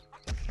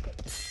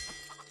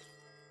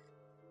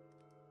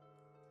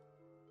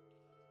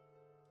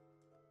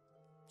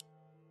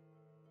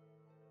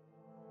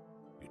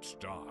 It's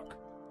dark.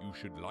 You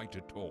should light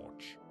a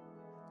torch.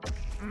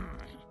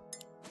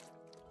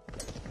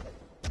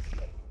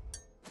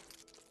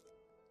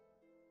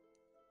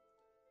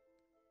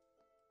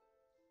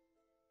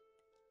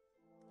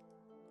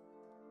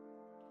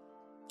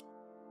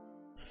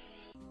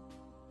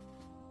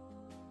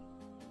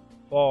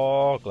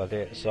 Oh,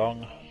 Gladiator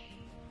song.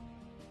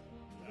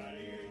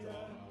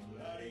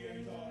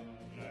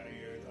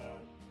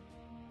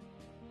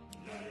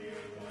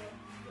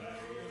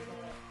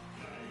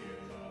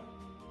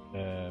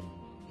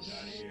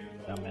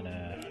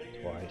 Stamina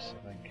twice,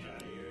 I think.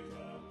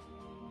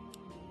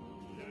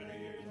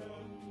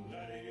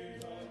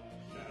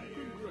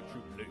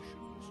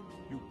 Congratulations.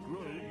 You've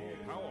grown more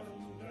powerful.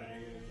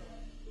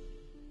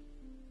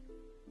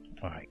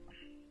 Alright.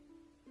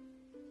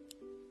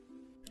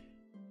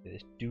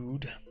 This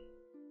dude.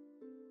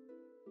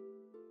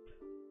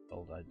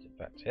 Hold on,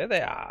 back. Here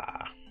they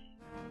are.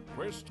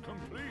 Quest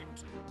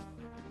complete.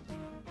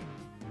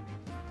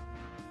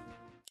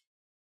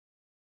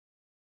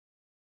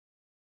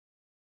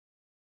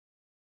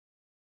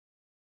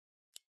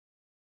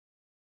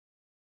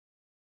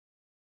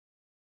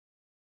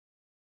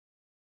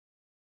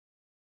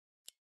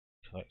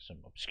 Collect some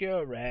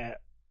obscure rare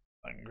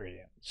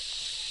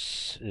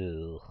ingredients.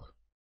 Ugh.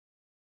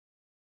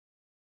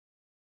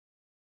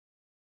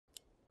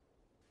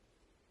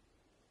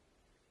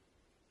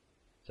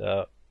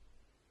 So,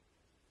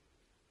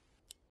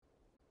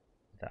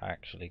 did that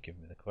actually give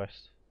me the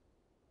quest?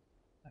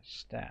 That's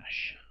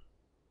stash.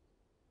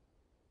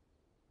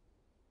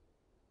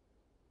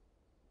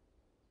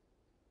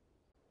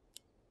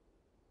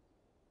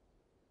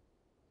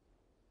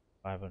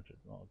 $500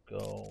 more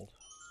gold.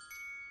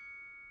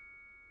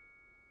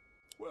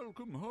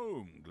 Welcome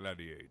home,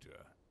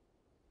 Gladiator.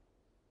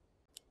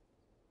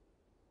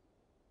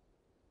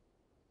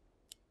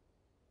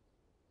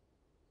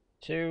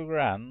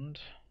 $2,000.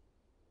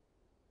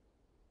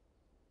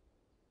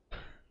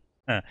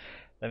 Let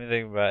me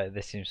think about it.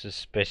 This seems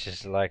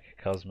suspiciously like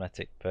a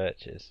cosmetic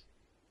purchase.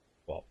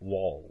 What,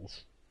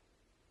 walls?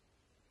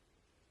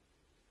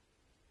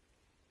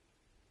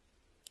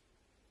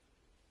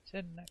 It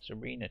said next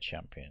arena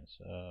champion,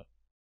 so.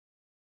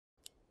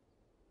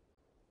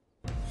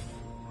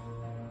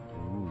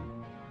 Ooh.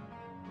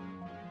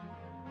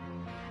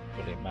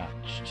 Fully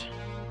matched.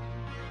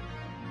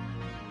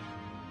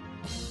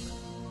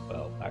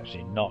 Well,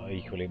 actually, not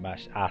equally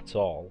matched at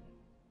all.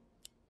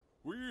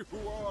 We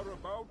who are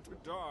about to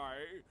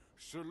die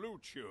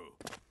salute you.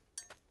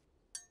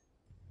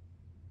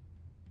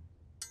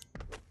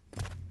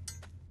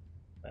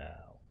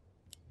 Well.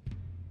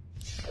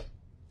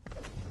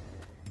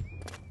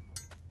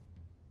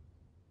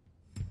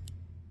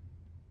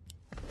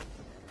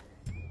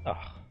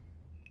 Oh.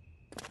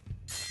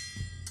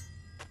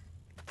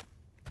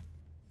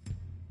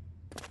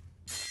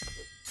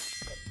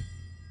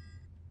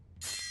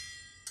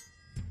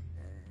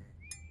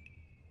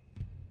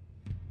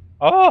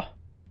 Oh!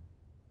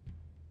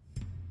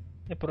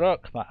 It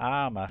broke my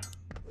armor.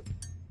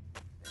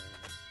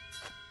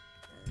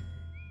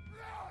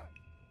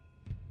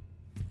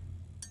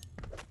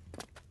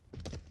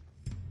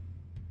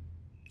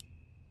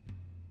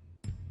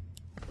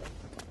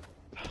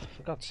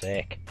 For God's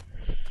sake.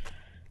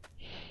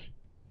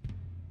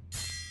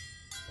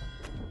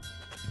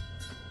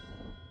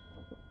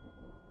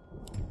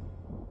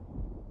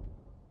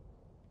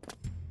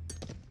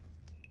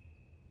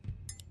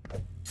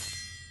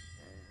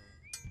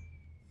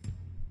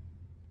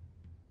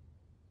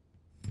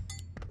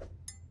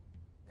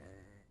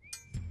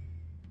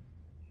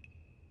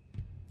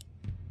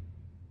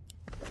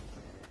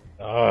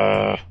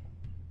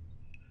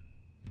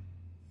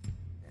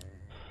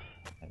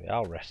 Maybe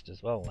I'll rest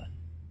as well then.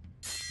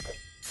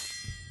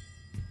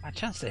 My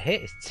chance to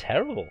hit is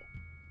terrible.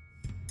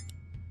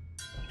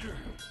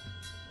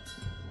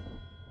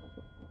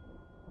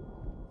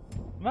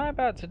 Am I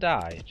about to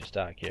die? Just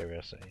out of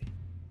curiosity.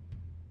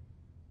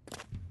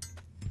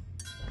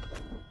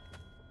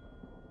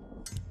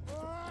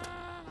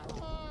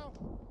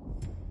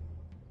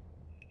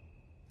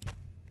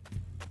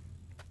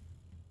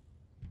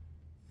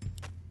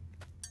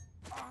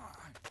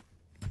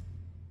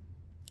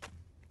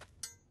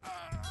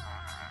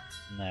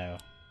 No.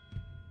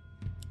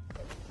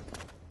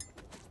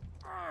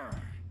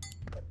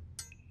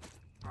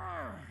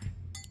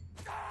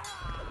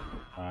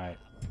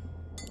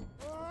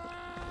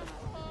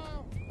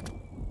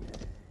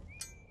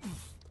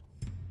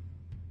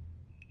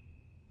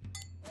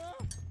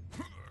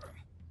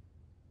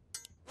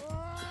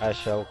 I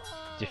shall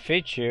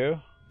defeat you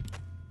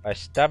by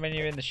stabbing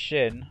you in the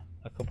shin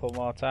a couple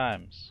more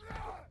times.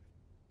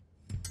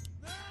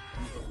 You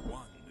have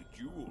won the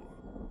duel.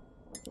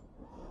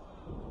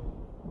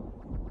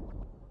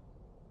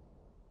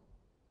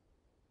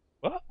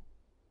 What?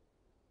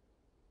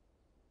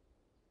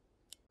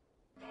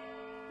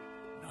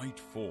 Night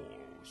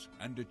falls,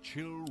 and a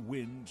chill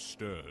wind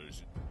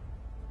stirs.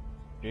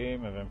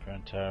 Dream of Emperor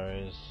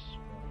Antares.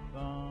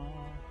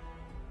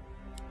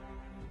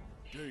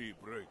 Day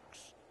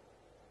breaks.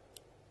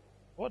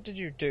 What did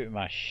you do to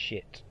my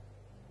shit?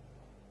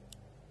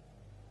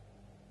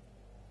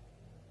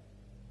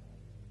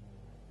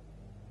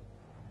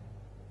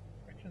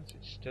 Reckons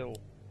it's still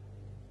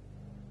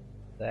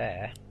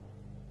there.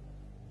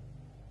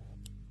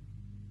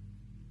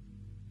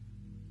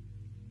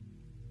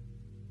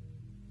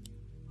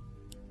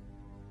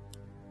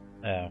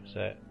 Oh,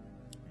 so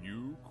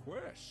New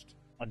quest.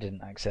 I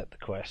didn't accept the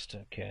quest.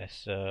 Okay,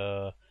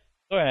 so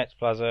Glowing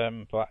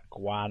ectoplasm, black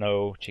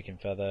guano, chicken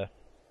feather.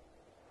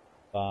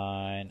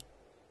 Fine.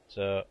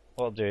 So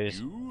what I'll do is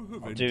You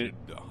have I'll do entered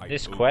the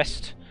this hypodium.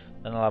 quest,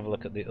 then I'll have a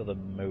look at the other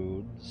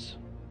modes.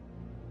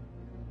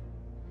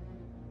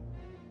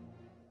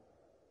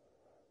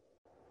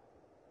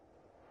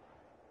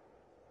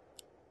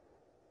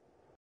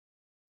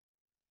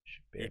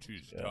 Should be It able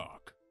is to go.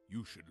 dark.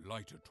 You should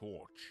light a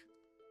torch.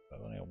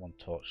 I've only got one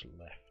torch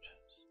left.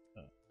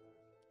 So.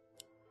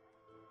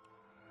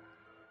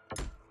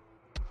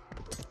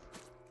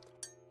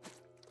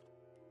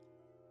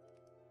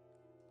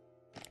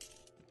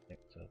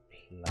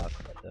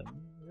 Ectoplasm,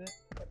 is it?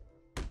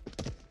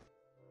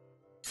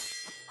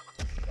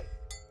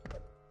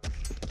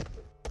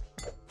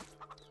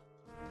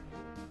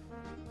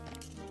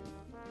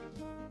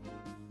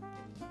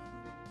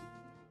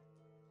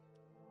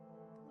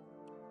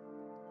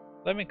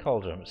 Flaming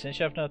cauldron, but since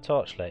you have no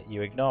torchlight,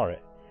 you ignore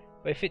it.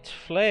 But if it's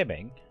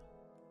flaming,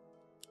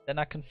 then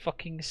I can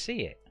fucking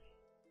see it.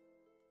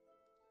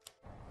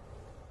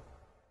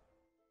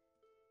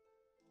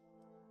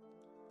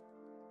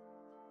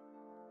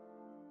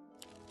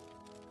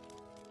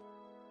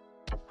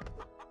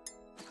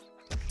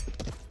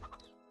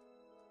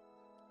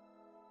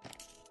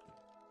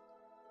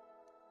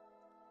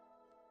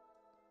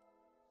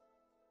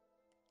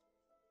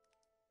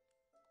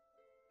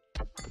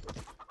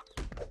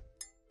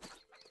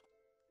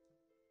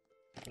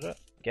 I don't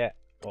get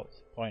what's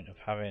the point of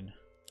having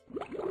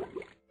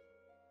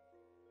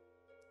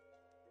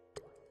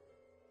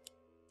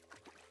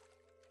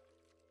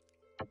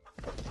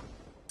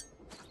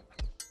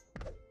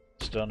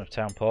Stone of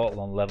Town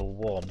Portal on level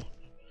 1.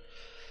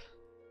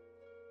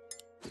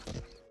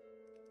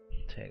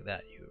 Take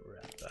that, you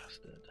rat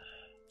bastard.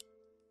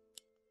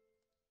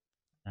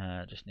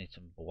 Just need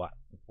some boat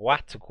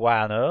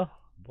guano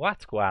for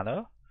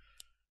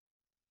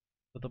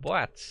the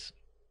boats.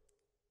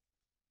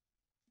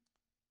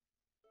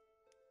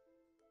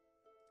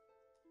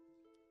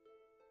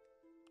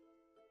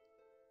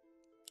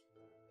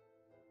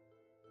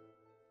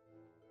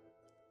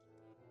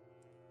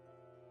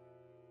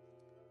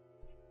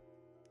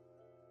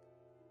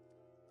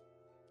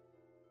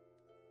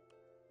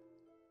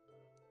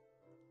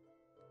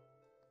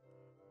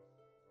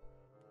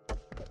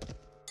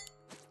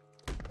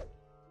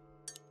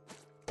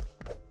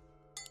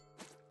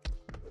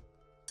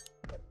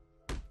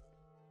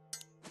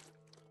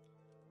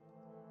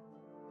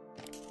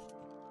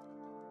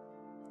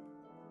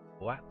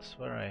 What's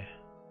where I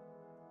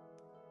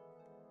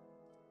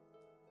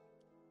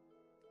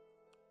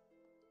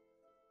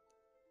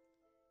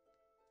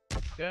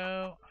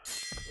go?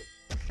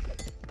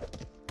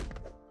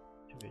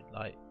 Should be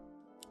like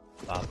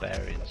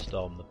Barbarian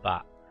Storm the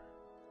Bat,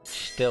 which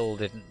still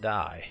didn't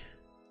die.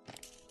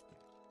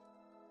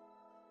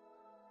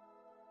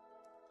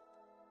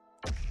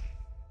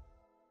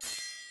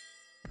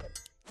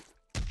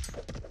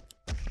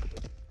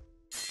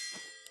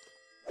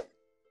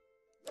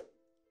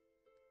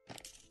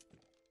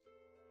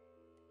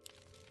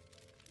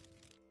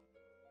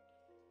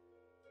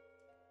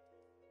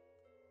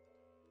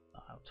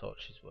 How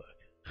torches work.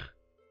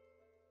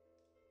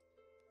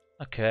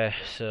 Okay,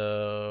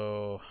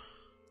 so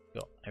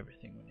got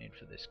everything we need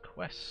for this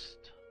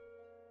quest.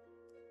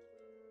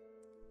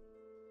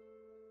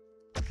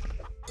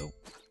 Oh.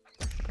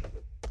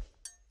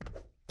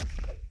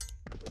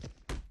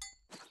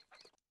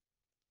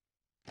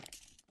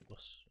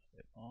 Plus a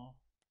bit more.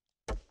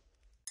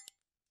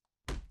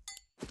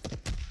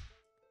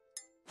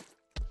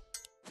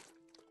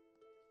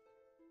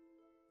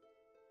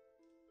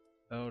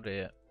 Oh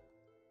dear.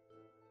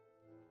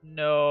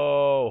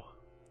 No!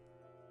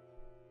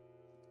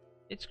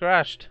 It's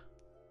crashed.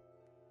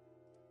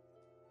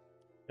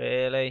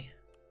 Really?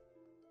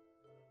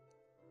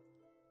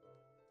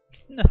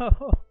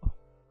 No!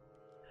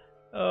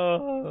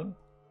 Oh!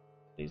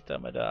 Please tell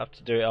me I don't have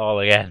to do it all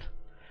again.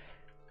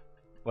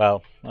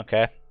 Well,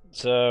 okay.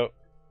 So,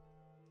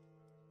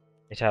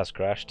 it has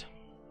crashed.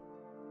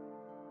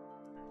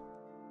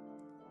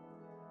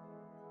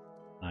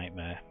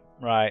 Nightmare.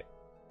 Right.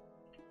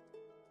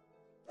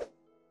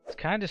 It's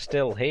kind of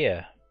still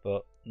here,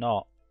 but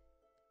not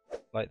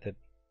like the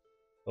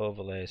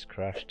overlays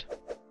crashed.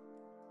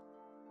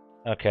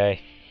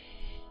 Okay.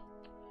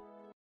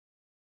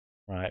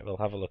 Right, we'll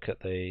have a look at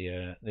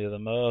the other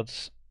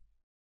modes.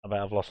 I bet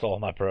I've lost all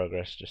my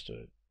progress just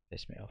to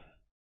piss me off.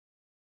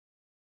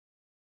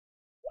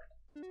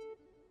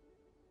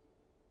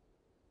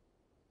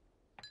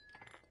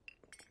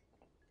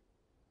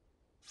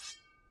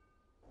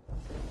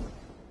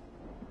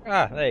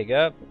 Ah, there you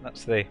go.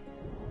 That's the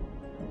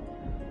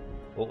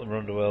Ultimate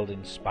Underworld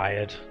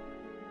inspired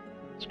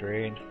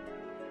screen.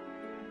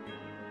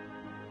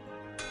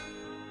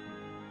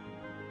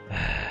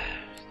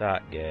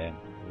 Start game.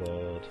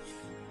 Load.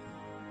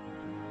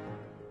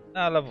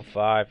 Ah, level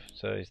 5,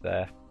 so he's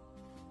there.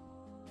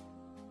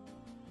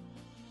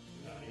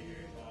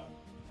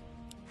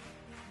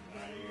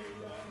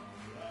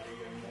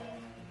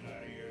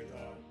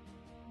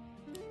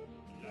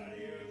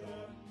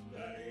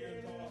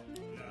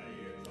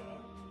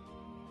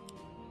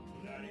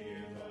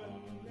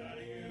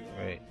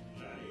 Wait,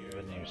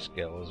 a new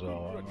skill as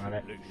well.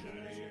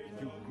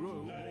 You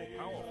grow more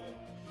powerful.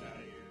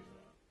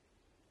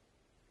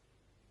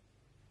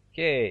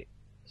 Okay,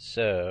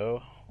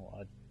 so what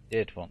I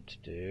did want to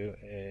do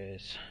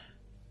is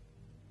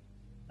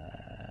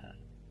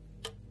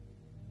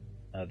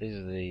these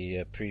are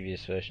the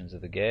previous versions of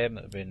the game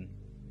that have been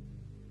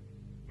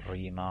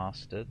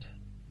remastered.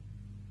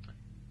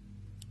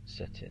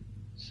 Set in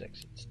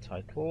section's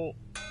title.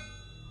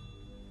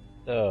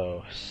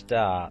 So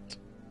start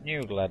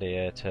new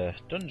gladiator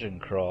dungeon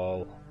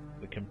crawl.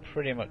 We can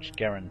pretty much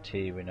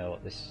guarantee we know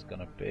what this is going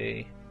to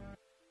be.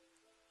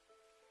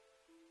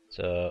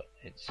 So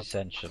it's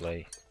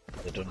essentially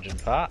the dungeon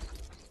part.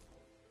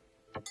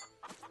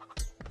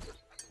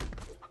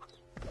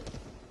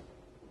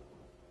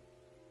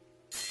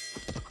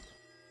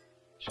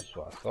 Just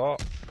what I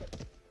thought.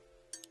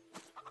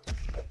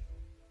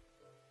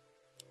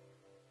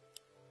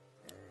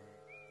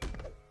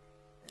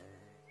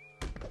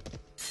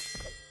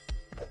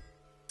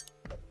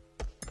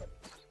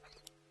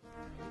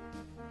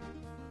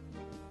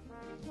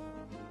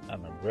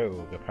 I'm a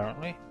rogue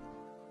apparently.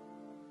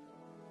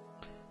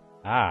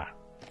 Ah,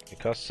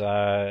 because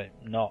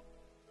not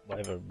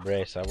whatever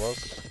race I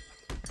was,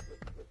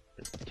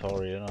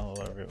 gladiatorial or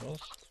whatever it was.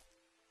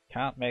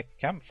 Can't make a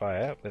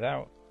campfire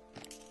without,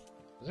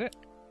 is it?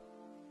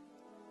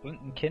 Flint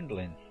and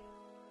kindling.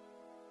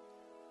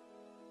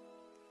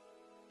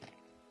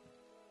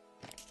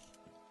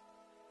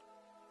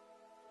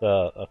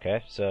 So,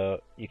 okay,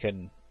 so you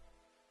can,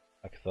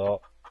 like I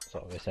thought,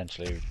 sort of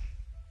essentially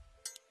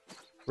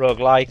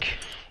roguelike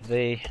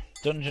the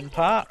dungeon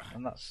part,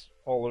 and that's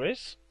all there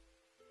is.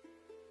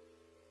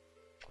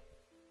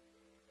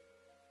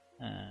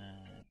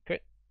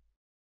 Quit.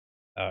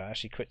 Oh, it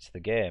actually quits the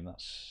game,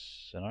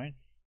 that's annoying.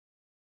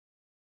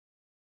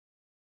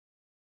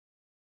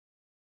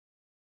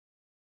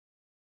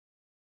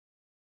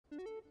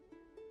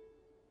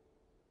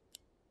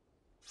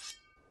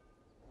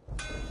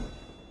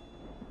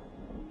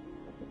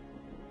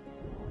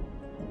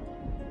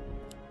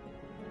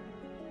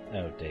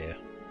 Oh dear.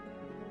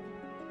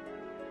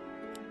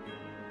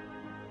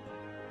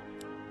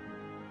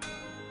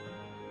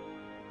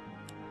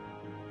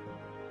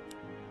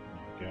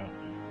 There we go.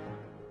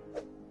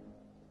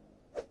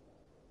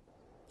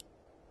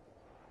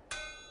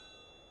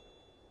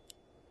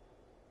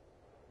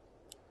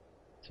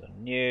 So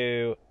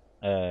new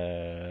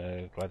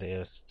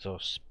gladiator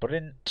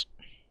sprint.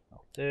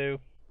 I'll do.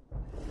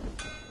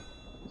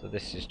 So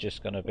this is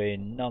just going to be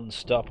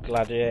non-stop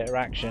gladiator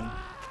action.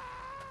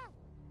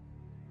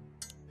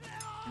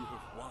 You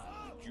have won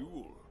the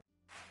duel.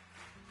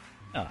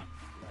 Ah.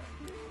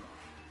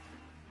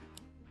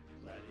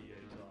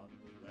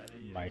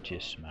 Mighty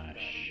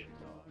smash.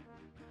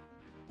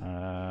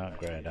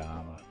 Great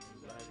armor.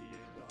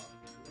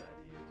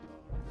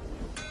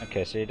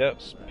 Okay, so you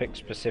don't pick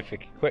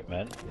specific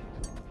equipment.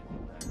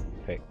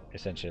 You pick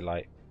essentially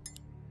like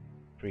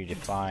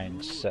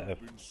predefined set of.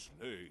 Been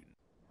slain.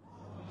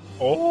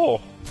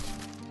 Oh!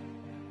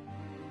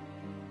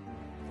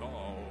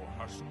 Thou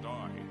hast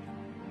died.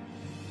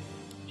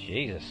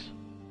 Jesus.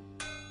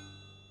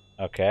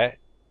 Okay.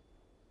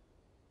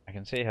 I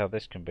can see how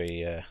this can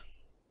be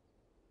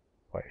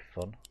quite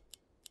fun.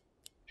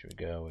 Should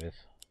we go with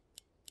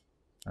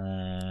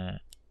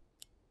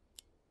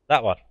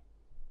that one?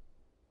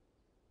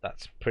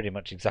 That's pretty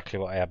much exactly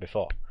what I had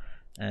before.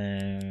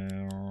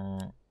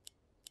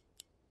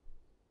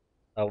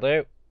 I'll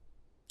do.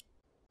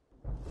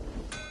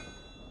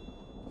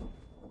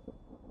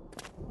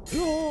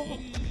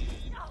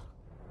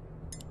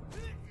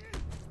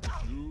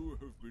 You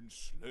have been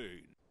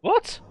slain.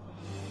 What?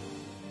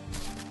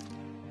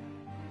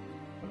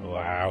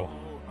 Wow.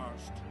 Thou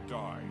hast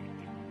died.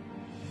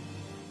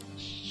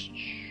 Let's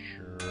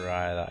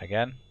try that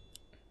again.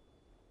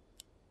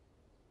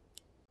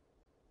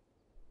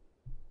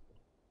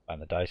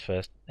 Find the dice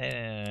first.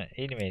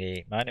 Eeny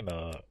meeny, miny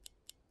mo.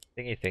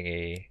 Thingy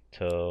thingy,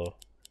 to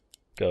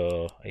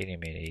go. Eeny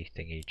meeny,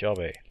 thingy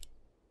jobby.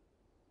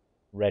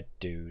 Red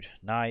dude,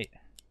 night.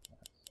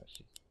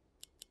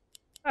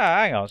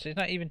 Ah, hang on, so he's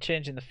not even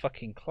changing the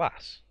fucking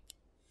class.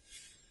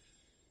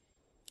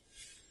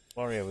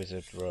 Warrior,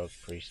 wizard, rogue,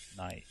 priest,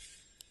 knight.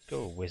 Let's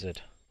go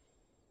wizard.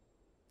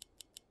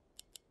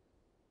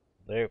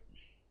 There.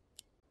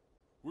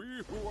 We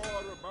who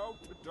are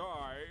about to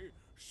die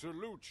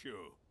salute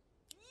you.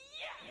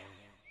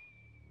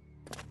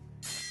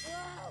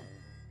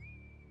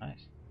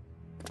 Nice.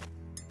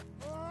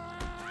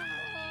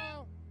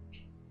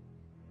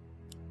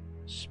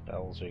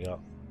 Spells we got.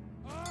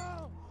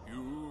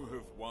 You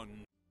have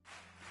won.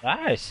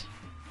 Nice.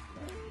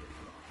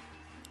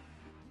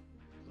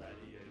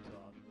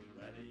 Gladiator,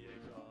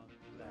 gladiator,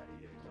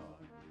 gladiator.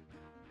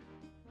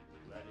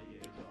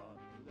 Gladiator,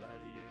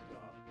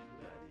 gladiator,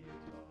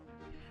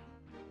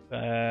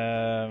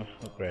 gladiator.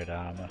 Upgrade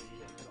armor.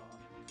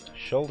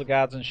 Shoulder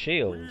guards and We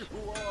shields.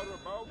 who are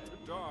about to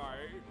die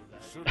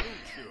salute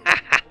you.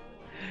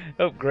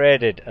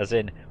 Upgraded, as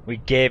in we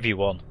gave you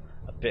one.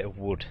 A bit of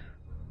wood.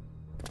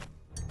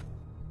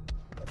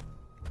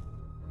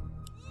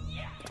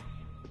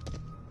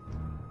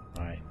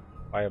 Right,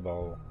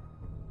 fireball.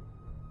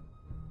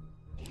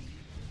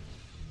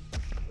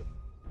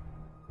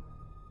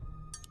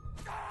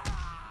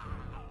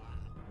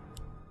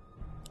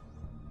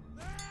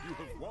 You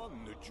have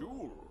won the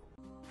jewel.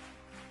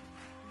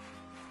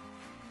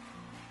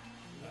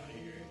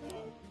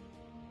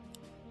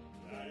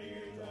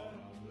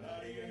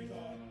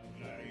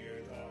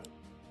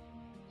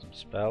 Some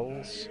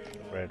spells.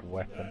 Red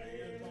weapon.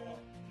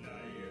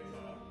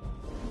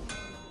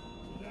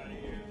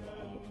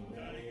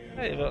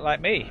 Hey, you look like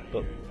me,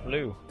 but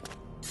blue.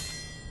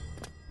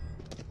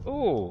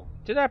 Ooh,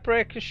 did I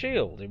break a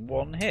shield in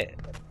one hit?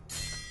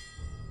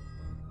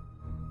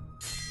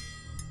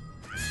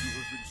 You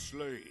have been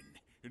slain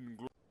in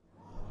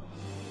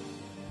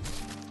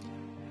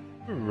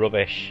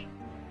Rubbish.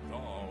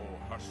 Thou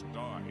hast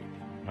died.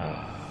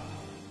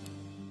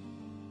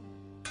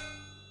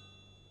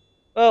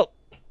 Well,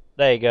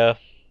 there you go.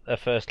 A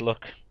first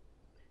look.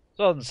 It's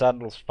on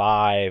Sandals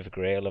V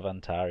Grail of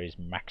Antares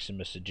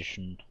Maximus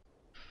Edition.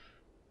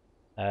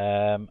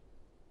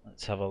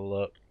 Let's have a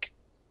look.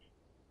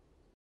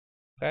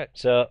 Okay,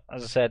 so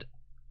as I said,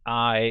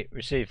 I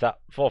received that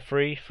for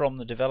free from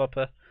the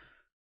developer,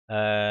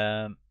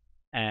 and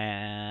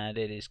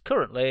it is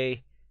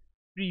currently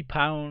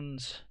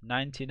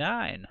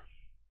 £3.99.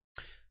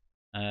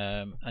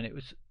 And it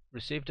was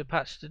received a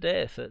patch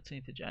today,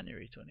 13th of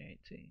January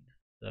 2018.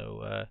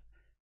 So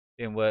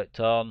being worked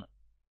on.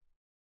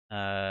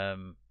 Yeah,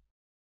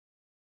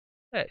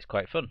 it's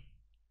quite fun.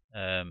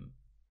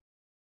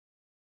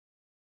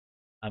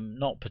 I'm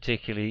not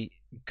particularly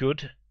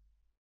good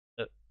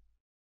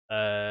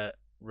at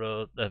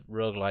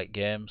roguelike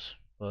games,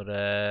 but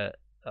that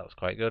was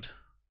quite good.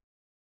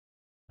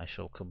 I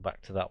shall come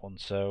back to that one.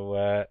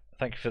 So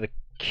thank you for the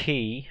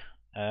key,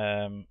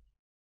 and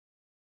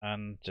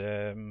I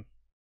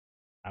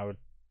would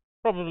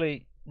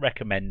probably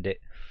recommend it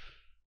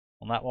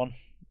on that one.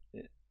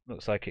 It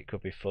looks like it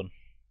could be fun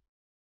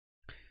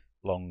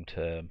long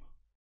term.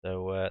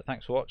 So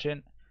thanks for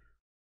watching,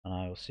 and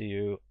I will see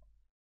you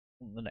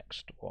on the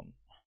next one.